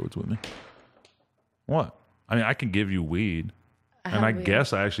have any Bearwoods with me. What? I mean, I can give you weed, and I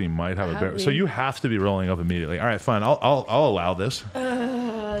guess I actually might have a Bearwood. So you have to be rolling up immediately. All right, fine. I'll allow this.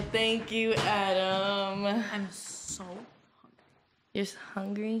 Thank you, Adam. I'm so hungry. You're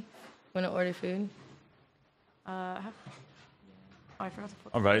hungry? Want to order food? I forgot to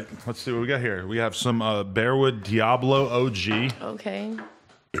put. All right, let's see what we got here. We have some Bearwood Diablo OG. Okay.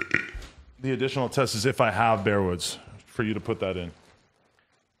 The additional test is if I have Bearwoods for you to put that in.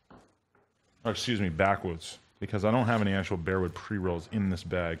 Or excuse me, backwoods, because I don't have any actual Bearwood pre-rolls in this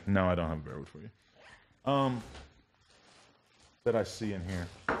bag. No, I don't have a Bearwood for you. That I see in here.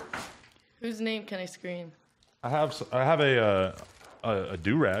 Whose name can I scream? I have a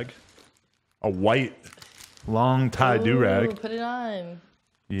do-rag, a white long tie Ooh, do-rag. Put it on.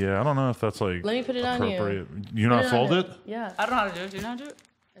 Yeah, I don't know if that's like Let me put it on you. appropriate. You know how to Put fold on it? him. Yeah. I don't know how to do it. Do you know how to do it?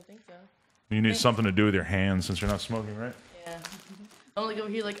 I think so. You need something to do with your hands since you're not smoking, right? Yeah. I'm like over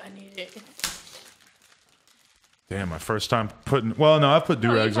here like I need it. Damn, my first time putting. Well, no, I've put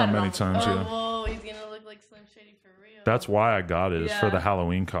do-rags had on it many on. times. Oh, Yeah, whoa, he's gonna look like Slim Shady for real. that's why I got it. Is for Yeah. the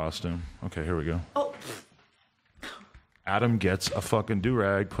Halloween costume. Okay, here we go. Oh, Adam gets a fucking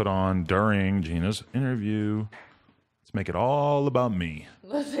do-rag put on during Gina's interview. Let's make it all about me.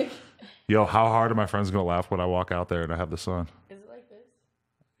 listen. Yo, how hard are my friends gonna laugh when I walk out there and I have this on? Is it like this?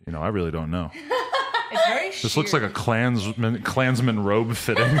 You know, I really don't know. It's very sheer. This looks like a Klansman robe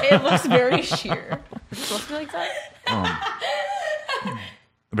fitting. It looks very sheer. Is it supposed to be like that?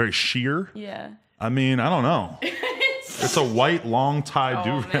 Very sheer. Yeah. I mean, I don't know. It's a white long tie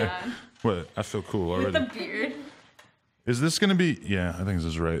Oh, do-rag. man. What? I feel cool With the already. beard. Is this gonna be? Yeah, I think this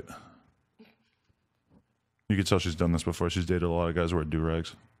is right. You can tell she's done this before. She's dated a lot of guys who wear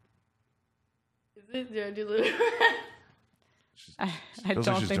do-rags. Is it? Do I do little? I Feels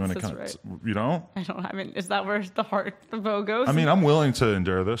don't like she's think doing that's it right. You know? I don't. I mean, is that where the bow goes? I mean, I'm willing to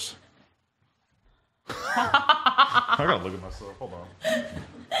endure this. I gotta look at myself. Hold on.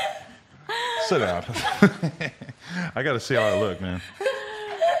 Sit down. I gotta see how I look, man.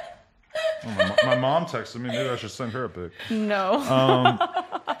 Oh, my mom texted me. Maybe I should send her a pic. no.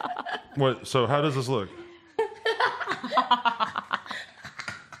 What? So how does this look?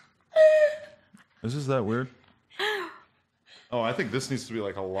 Is this that weird? Oh, I think this needs to be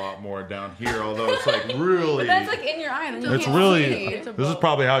like a lot more down here. Although it's like really. That's like in your eye. And you It's can't really. see. It's a This is bow.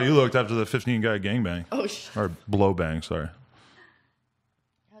 probably how you looked after the 15 guy gangbang Oh shit. or blow bang. Sorry.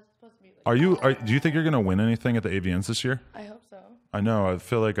 How's it supposed to be? Are you? Do you think you're gonna win anything at the AVNs this year? I hope so. I know. I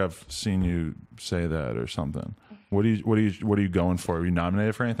feel like I've seen you say that or something. What are you going for? Are you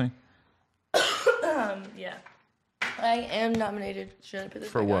nominated for anything? Yeah. I am nominated. Should I put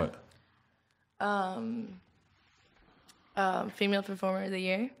this For back what? on? Female Performer of the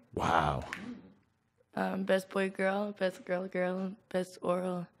Year. Wow. Best Boy Girl. Best Girl Girl. Best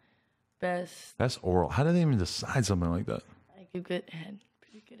Oral. Best. That's oral. How do they even decide something like that? I give good head.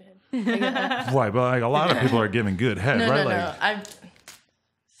 Pretty good head. Right, but like a lot of people are giving good head, No, right? no, like, no. I'm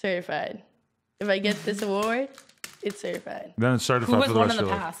certified. If I get this award, it's certified. Then it's certified Who has for the won rest in of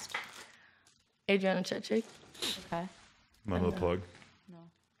the your life. past? Adriana Chechik. Okay. Another plug. No.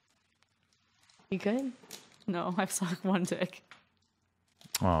 You could. No, I've sucked one dick.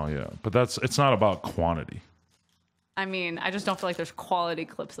 Oh yeah, but it's not about quantity. I mean, I just don't feel like there's quality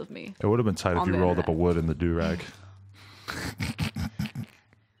clips of me. It would have been tight if On you the rolled up a internet. wood in the do rag.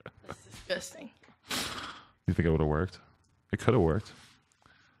 That's disgusting. You think it would have worked? It could have worked.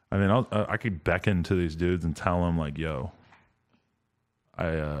 I mean, I could beckon to these dudes and tell them like, "Yo,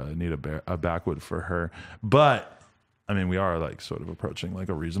 I need a backwood for her." But I mean, we are like sort of approaching like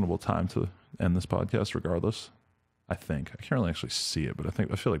a reasonable time to end this podcast, regardless. I think I can't really actually see it, but I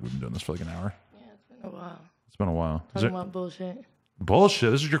feel like we've been doing this for like an hour. Yeah, it's been a while. It's been a while. Is Talking it about bullshit.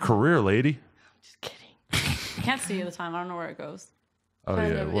 bullshit? This is your career, lady. Just kidding. I can't see the time. I don't know where it goes. Oh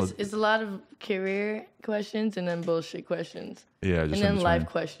Kind yeah, of. well, It's a lot of career questions and then bullshit questions. yeah, just And in then between. life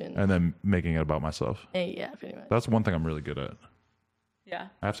questions. and then making it about myself. And yeah, pretty much. That's one thing I'm really good at. Yeah.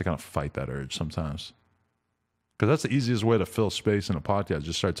 I have to kind of fight that urge sometimes. Because that's the easiest way to fill space in a podcast.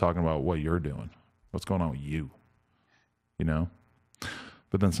 Just start talking about what you're doing. What's going on with you? You know?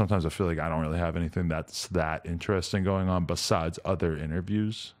 But then sometimes I feel like I don't really have anything that's that interesting going on besides other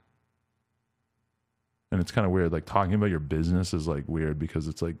interviews. And it's kind of weird. Like talking about your business is like weird because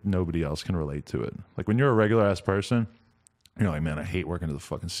it's like nobody else can relate to it. Like when you're a regular ass person, you're like, man, I hate working at the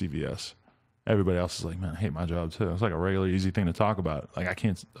fucking CVS. Everybody else is like, man, I hate my job too. It's like a regular, easy thing to talk about. Like I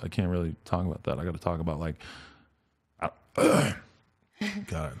can't really talk about that. I got to talk about like, God,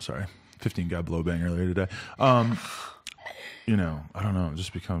 I'm sorry, 15 guy blow bang earlier today. You know, I don't know. It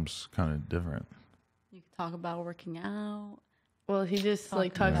just becomes kind of different. You can talk about working out. Well, he just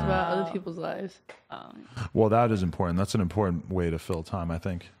like talks about other people's lives. Well, that is important. That's an important way to fill time, I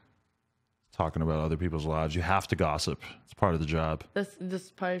think. Talking about other people's lives. You have to gossip. It's part of the job. That's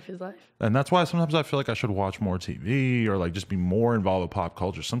just part of his life. And that's why sometimes I feel like I should watch more TV or like just be more involved with pop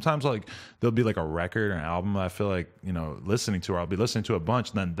culture. Sometimes like there'll be like a record or an album I feel like, you know, listening to, or I'll be listening to a bunch,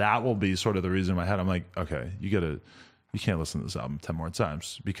 and then that will be sort of the reason in my head. I'm like, okay, you can't listen to this album 10 more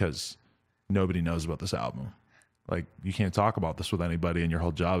times because nobody knows about this album. Like you can't talk about this with anybody, and your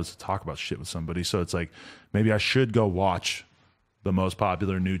whole job is to talk about shit with somebody. So it's like maybe I should go watch the most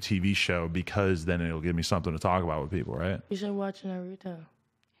popular new TV show because then it'll give me something to talk about with people, right? You should watch Naruto.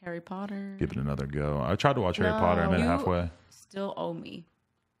 Harry Potter. Give it another go. I tried to watch Harry Potter. I made it You halfway. Still owe me.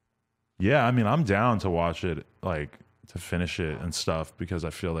 Yeah, I mean, I'm down to watch it, like to finish it and stuff, because I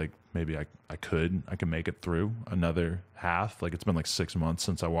feel like maybe I can make it through another half. Like it's been like 6 months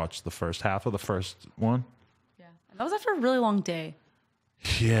since I watched the first half of the first one. Yeah, and that was after a really long day.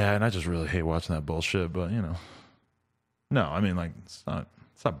 Yeah, and I just really hate watching that bullshit. But you know, no, I mean, like it's not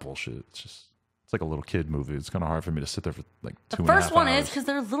bullshit. It's like a little kid movie. It's kind of hard for me to sit there for like 2.5 hours. The first one is because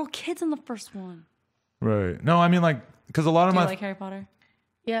there are little kids in the first one. Right. No, I mean like because a lot of Do my you like Harry Potter?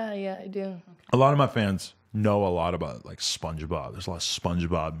 Yeah, I do. a lot of my fans know a lot about like SpongeBob. There's a lot of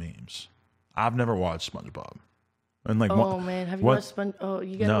SpongeBob memes. I've never watched SpongeBob. And like, Man, have you watched you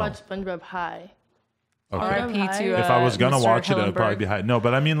gotta watch SpongeBob High. Okay. R.I.P. to If I was gonna Mr. watch it, it'd probably Hillenburg. be high. No,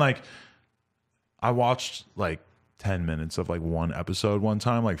 but I mean, like, I watched like 10 minutes of like one episode one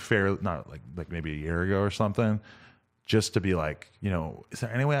time, like not like maybe a year ago or something, just to be like, you know, is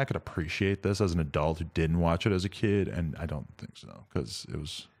there any way I could appreciate this as an adult who didn't watch it as a kid? And I don't think so, because it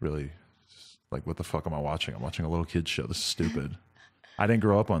was really just like, what the fuck am I watching? I'm watching a little kid show. This is stupid. I didn't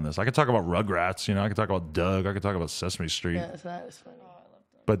grow up on this. I could talk about Rugrats, you know, I could talk about Doug, I could talk about Sesame Street, Yeah, it's not as funny.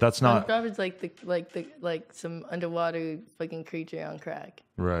 but that's not SpongeBob is like some underwater fucking creature on crack.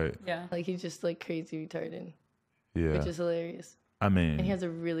 right. Yeah. Like he's just like crazy retarded, Yeah. which is hilarious. I mean, And he has a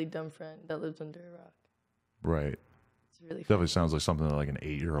really dumb friend that lives under a rock. right. It's really funny. Definitely sounds like something that like an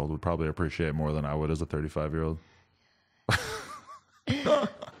 8-year-old would probably appreciate more than I would as a 35-year-old.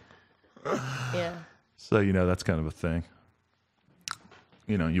 Yeah. So, you know, that's kind of a thing.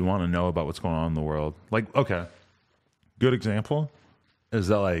 You know, you want to know about what's going on in the world. Like, okay, good example is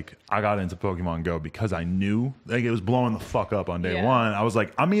that like I got into Pokemon Go because I knew like it was blowing the fuck up on day Yeah. one. I was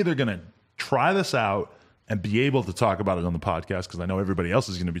like, I'm either going to try this out and be able to talk about it on the podcast because I know everybody else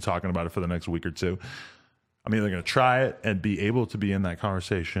is going to be talking about it for the next week or two. I'm either going to try it and be able to be in that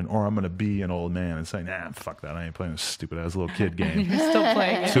conversation, or I'm going to be an old man and say, nah, fuck that. I ain't playing this stupid ass little kid game. You're still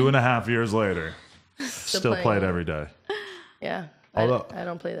playing it. 2.5 years later, still play it playing it. every day. Yeah. Although I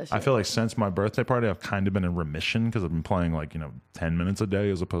don't play that shit. I feel like since my birthday party, I've kind of been in remission because I've been playing like, you know, 10 minutes a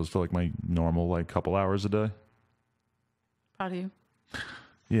day as opposed to like my normal like couple hours a day. Proud of you.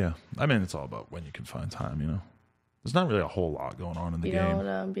 Yeah. I mean, it's all about when you can find time, you know. There's not really a whole lot going on in the you game.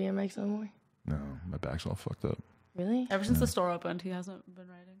 don't BMX no more? No, my back's all fucked up. Really? Ever since the store opened, he hasn't been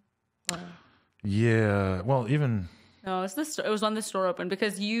riding. Wow. Yeah. Well, even No, it was when the store opened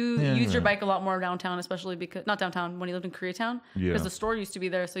because you Yeah, used your yeah. bike a lot more downtown, especially because not downtown when you lived in Koreatown. Yeah. Because the store used to be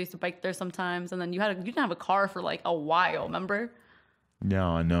there, so you used to bike there sometimes, and then you didn't have a car for like a while. Remember? yeah,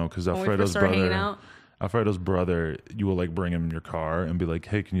 I know because When we first started hanging out. Alfredo's brother, you will like bring him your car and be like,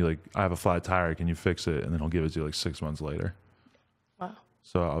 hey, can you like, I have a flat tire, can you fix it? And then he'll give it to you like 6 months later. Wow.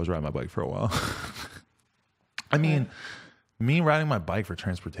 So I was riding my bike for a while. I mean, me riding my bike for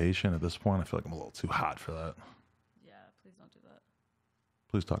transportation at this point, I feel like I'm a little too hot for that. Yeah, please don't do that.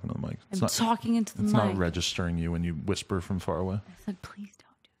 Please talk into the mic. I'm talking into the It's mic. not registering you when you whisper from far away. I said, please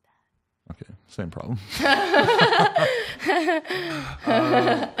don't do that. Okay, same problem.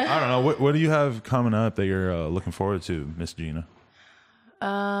 I don't know. What do you have coming up that you're looking forward to, Miss Gina?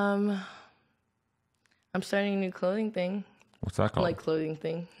 I'm starting a new clothing thing. What's that called? Like clothing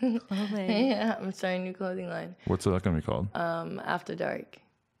thing. Clothing. Yeah, I'm starting a new clothing line. What's that going to be called? After dark.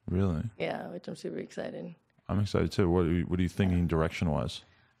 Really? Yeah, which I'm super excited. I'm excited too. What are you thinking direction wise?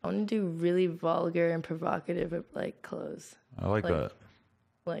 I want to do really vulgar and provocative like clothes, I like Like, that.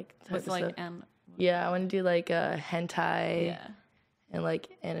 like type With of like stuff. Yeah, I want to do like hentai yeah. and like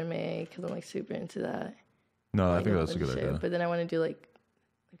anime because I'm like super into that. No, I Like, think a that's a bunch good of shit. idea. But then I want to do like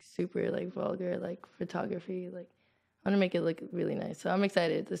super like vulgar like photography. Like I want to make it look really nice. So I'm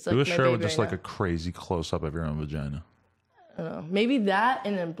excited. It's like Do a my shirt baby with just right like a crazy close up of your own vagina. I don't know. Maybe that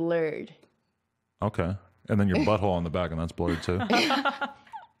and then blurred. Okay. And then your butthole on the back, and that's blurred too.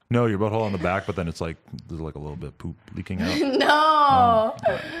 No, your butthole on the back, but then it's like there's like a little bit of poop leaking out. No,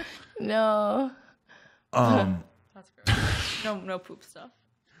 no. That's gross. No poop stuff.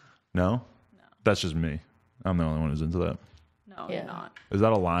 No? No. That's just me. I'm the only one who's into that. No, Yeah. you're not. Is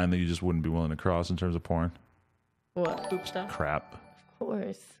that a line that you just wouldn't be willing to cross in terms of porn? What? Poop stuff. Crap. Of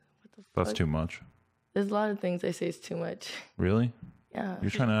course. What the That's fuck? too much. There's a lot of things I say is too much. Really? Yeah. You're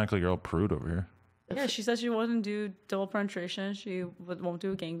trying to act like you're all prude over here. Yeah, she said she wouldn't do double penetration. She won't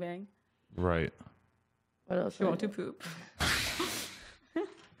do a gangbang. Right. What else? She won't do poop.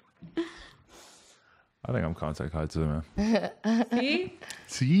 I think I'm contact high too, man. See?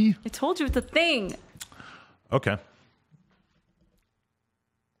 See? I told you it's a thing. Okay.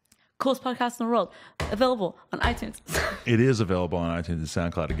 Coolest podcast in the world. Available on iTunes. It is available on iTunes and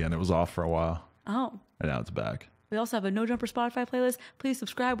SoundCloud again. It was off for a while, Oh. and now it's back. We also have a No Jumper Spotify playlist. Please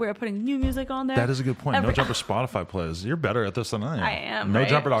subscribe. We're putting new music on there. That is a good point. No Jumper Spotify plays. You're better at this than I am. I am, right?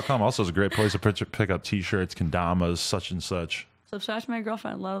 NoJumper.com also is a great place to pick up t-shirts, kendamas, such and such. Subscribe to my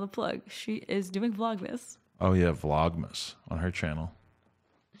girlfriend, a lot of the plug. She is doing Vlogmas. Oh, yeah, Vlogmas on her channel.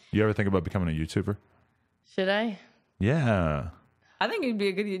 You ever think about becoming a YouTuber? Should I? Yeah. I think you'd be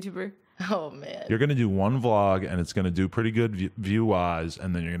a good YouTuber. Oh, man. You're going to do one vlog, and it's going to do pretty good view-wise,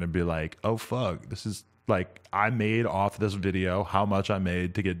 and then you're going to be like, oh, fuck, this is... Like, I made off this video how much I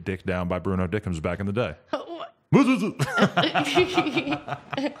made to get dicked down by Bruno Dickens back in the day.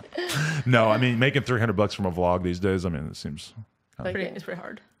 No, I mean, making $300 from a vlog these days, I mean, it seems... It's pretty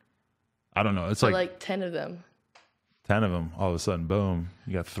hard. I don't know. It's like 10 of them. 10 of them, all of a sudden, boom,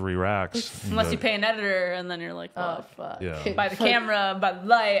 you got 3 racks. Unless you pay an editor, and then you're like, oh, fuck. Yeah. By the camera, by the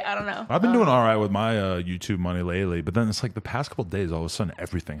light, I don't know. I've been doing all right with my YouTube money lately, but then it's like the past couple of days, all of a sudden,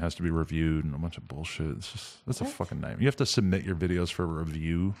 everything has to be reviewed and a bunch of bullshit. It's a fucking nightmare. You have to submit your videos for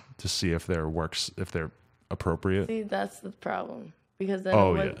review to see if they're appropriate. See, that's the problem. Because then,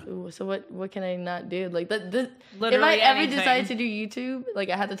 what can I not do? Like, if I ever decide to do YouTube, like,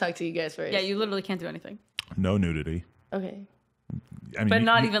 I have to talk to you guys first. Yeah, you literally can't do anything. No nudity. Okay. I mean, but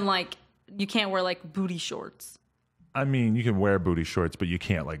not even like, you can't wear like booty shorts. I mean, you can wear booty shorts, but you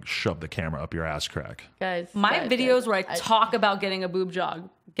can't like shove the camera up your ass crack. Guys, videos where I talk about getting a boob jog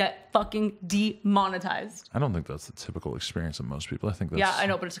get fucking demonetized. I don't think that's the typical experience of most people. I think that's... Yeah, I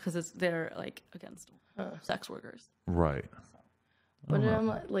know, but it's because they're like against sex workers. Right. What am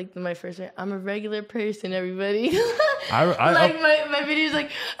I, like my first? I'm a regular person, everybody. My video's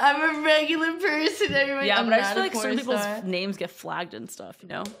like, I'm a regular person, everybody. Yeah, but I just feel like certain people's names get flagged and stuff, you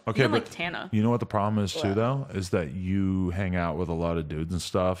know? Okay, even but like Tana. You know what the problem is too, though, is that you hang out with a lot of dudes and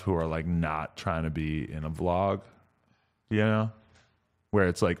stuff who are like not trying to be in a vlog, you know? Where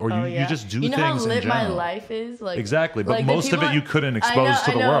it's like, or you just do things in general. You know how lit my life is? Like, exactly, but like most of it you couldn't expose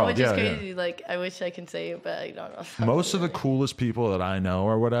to the world. Which is crazy. Like, I wish I can say it, but I don't know. Most of the coolest people that I know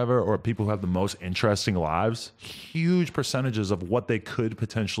or whatever, or people who have the most interesting lives, huge percentages of what they could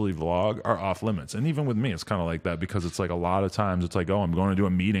potentially vlog are off limits. And even with me, it's kind of like that because it's like a lot of times it's like, oh, I'm going to do a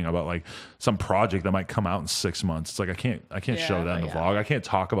meeting about like some project that might come out in 6 months. It's like, I can't show that in the vlog. I can't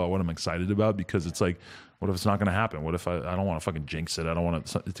talk about what I'm excited about because it's like, what if it's not going to happen? What if I don't want to fucking jinx it? I don't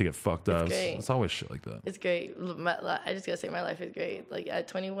want it to get fucked up. It's always shit like that. It's great. I just got to say my life is great. Like at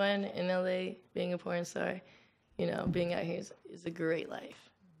 21 in LA, being a porn star, you know, being out here is a great life.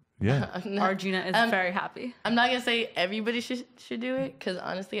 Yeah. Our Gina is very happy. I'm not going to say everybody should do it because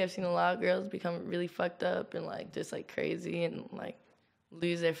honestly, I've seen a lot of girls become really fucked up and like just like crazy and like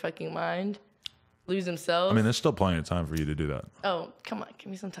lose their fucking mind, lose themselves. I mean, there's still plenty of time for you to do that. Oh, come on. Give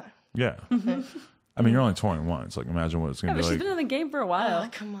me some time. Yeah. I mean, you're only 21. It's like, imagine what it's going to be like. She's been in the game for a while. Oh,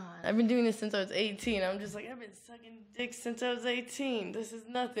 come on. I've been doing this since I was 18. I'm just like, I've been sucking dick since I was 18. This is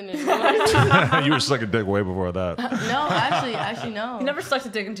nothing anymore. You were sucking dick way before that. No, actually, no. You never sucked a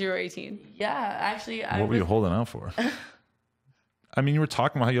dick until you were 18. Yeah, actually. What were you holding out for? I mean, you were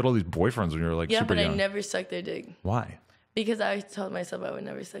talking about how you had all these boyfriends when you were like super young. Yeah, but I never sucked their dick. Why? Because I told myself I would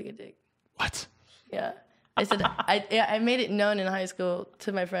never suck a dick. What? Yeah. I said I made it known in high school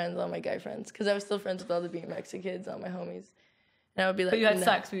to my friends, all my guy friends, because I was still friends with all the BMX kids, all my homies, and I would be like, "But you had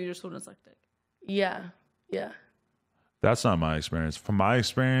sex, but you just wouldn't suck dick." Yeah. That's not my experience. From my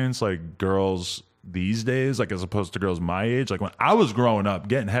experience, like girls these days, like as opposed to girls my age, like when I was growing up,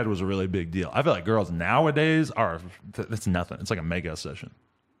 getting head was a really big deal. I feel like girls nowadays it's nothing. It's like a makeup session.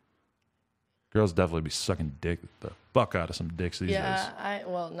 Girls definitely be sucking dick the fuck out of some dicks these days. Yeah,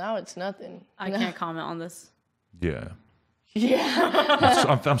 well, now it's nothing. I can't comment on this. Yeah.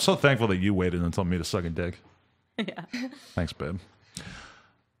 Yeah. I'm so thankful that you waited until me to suck a dick. Yeah. Thanks, babe. Do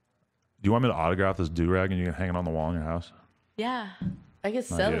you want me to autograph this do-rag and you can hang it on the wall in your house? Yeah. I could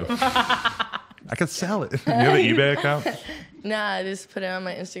sell it. I could sell it. You have an eBay account? Nah, I just put it on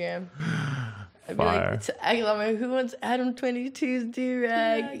my Instagram. I'd be Fire. like, who wants Adam 22's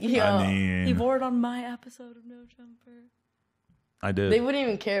do-rag? Yo. I mean, He wore it on my episode of No Jumper. I did. They wouldn't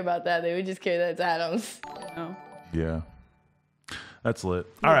even care about that. They would just care that it's Adam's. Oh. Yeah. That's lit.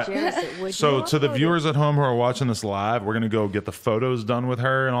 All right. So to the viewers at home who are watching this live, we're going to go get the photos done with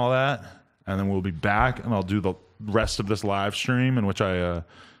her and all that. And then we'll be back and I'll do the rest of this live stream in which I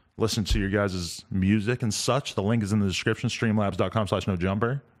listen to your guys' music and such. The link is in the description,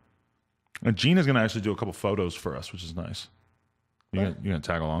 streamlabs.com/nojumper. And Gina's going to actually do a couple photos for us, which is nice. You going to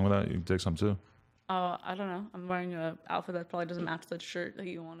tag along with that? You can take some too? I don't know. I'm wearing an outfit that probably doesn't match the shirt that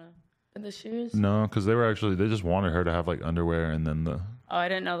you want to. And the shoes? No, because they just wanted her to have like underwear and then the... Oh, I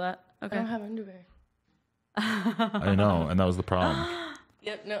didn't know that. I Okay. don't have underwear. I know, and that was the problem.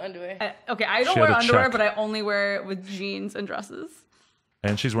 Yep, no underwear. Okay, I don't She wear had a underwear, check. but I only wear it with jeans and dresses.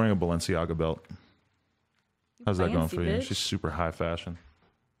 And she's wearing a Balenciaga belt. How's that going Fancy, for you? bitch. She's super high fashion.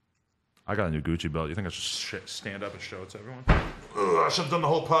 I got a new Gucci belt. You think I should stand up and show it to everyone? Ugh, I should have done the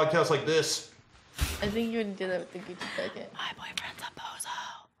whole podcast like this. I think you would do that with the Gucci jacket. My boyfriend's a poser.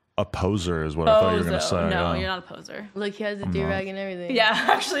 A poser is what I thought you were going to say. No, yeah. you're not a poser. Look, he has a do-rag and everything. Yeah,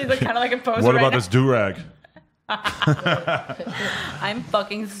 actually, they're kind of like a poser. What right about now. this do-rag? I'm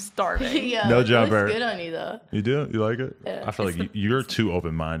fucking starving. Yeah, No it jumper. looks good on you though. You do? You like it? Yeah. I feel like you're too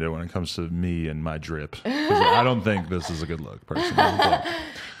open-minded when it comes to me and my drip. 'Cause I don't think this is a good look, personally. But,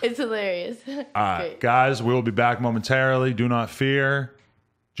 It's hilarious. all right, guys, we will be back momentarily. Do not fear.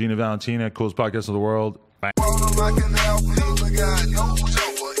 Gina Valentina, coolest podcast of the world. Bye. Ballin' like an alpha, look at yo,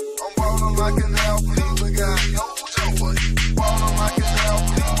 Joe, I'm ballin' like an alpha, look at yo, Joe.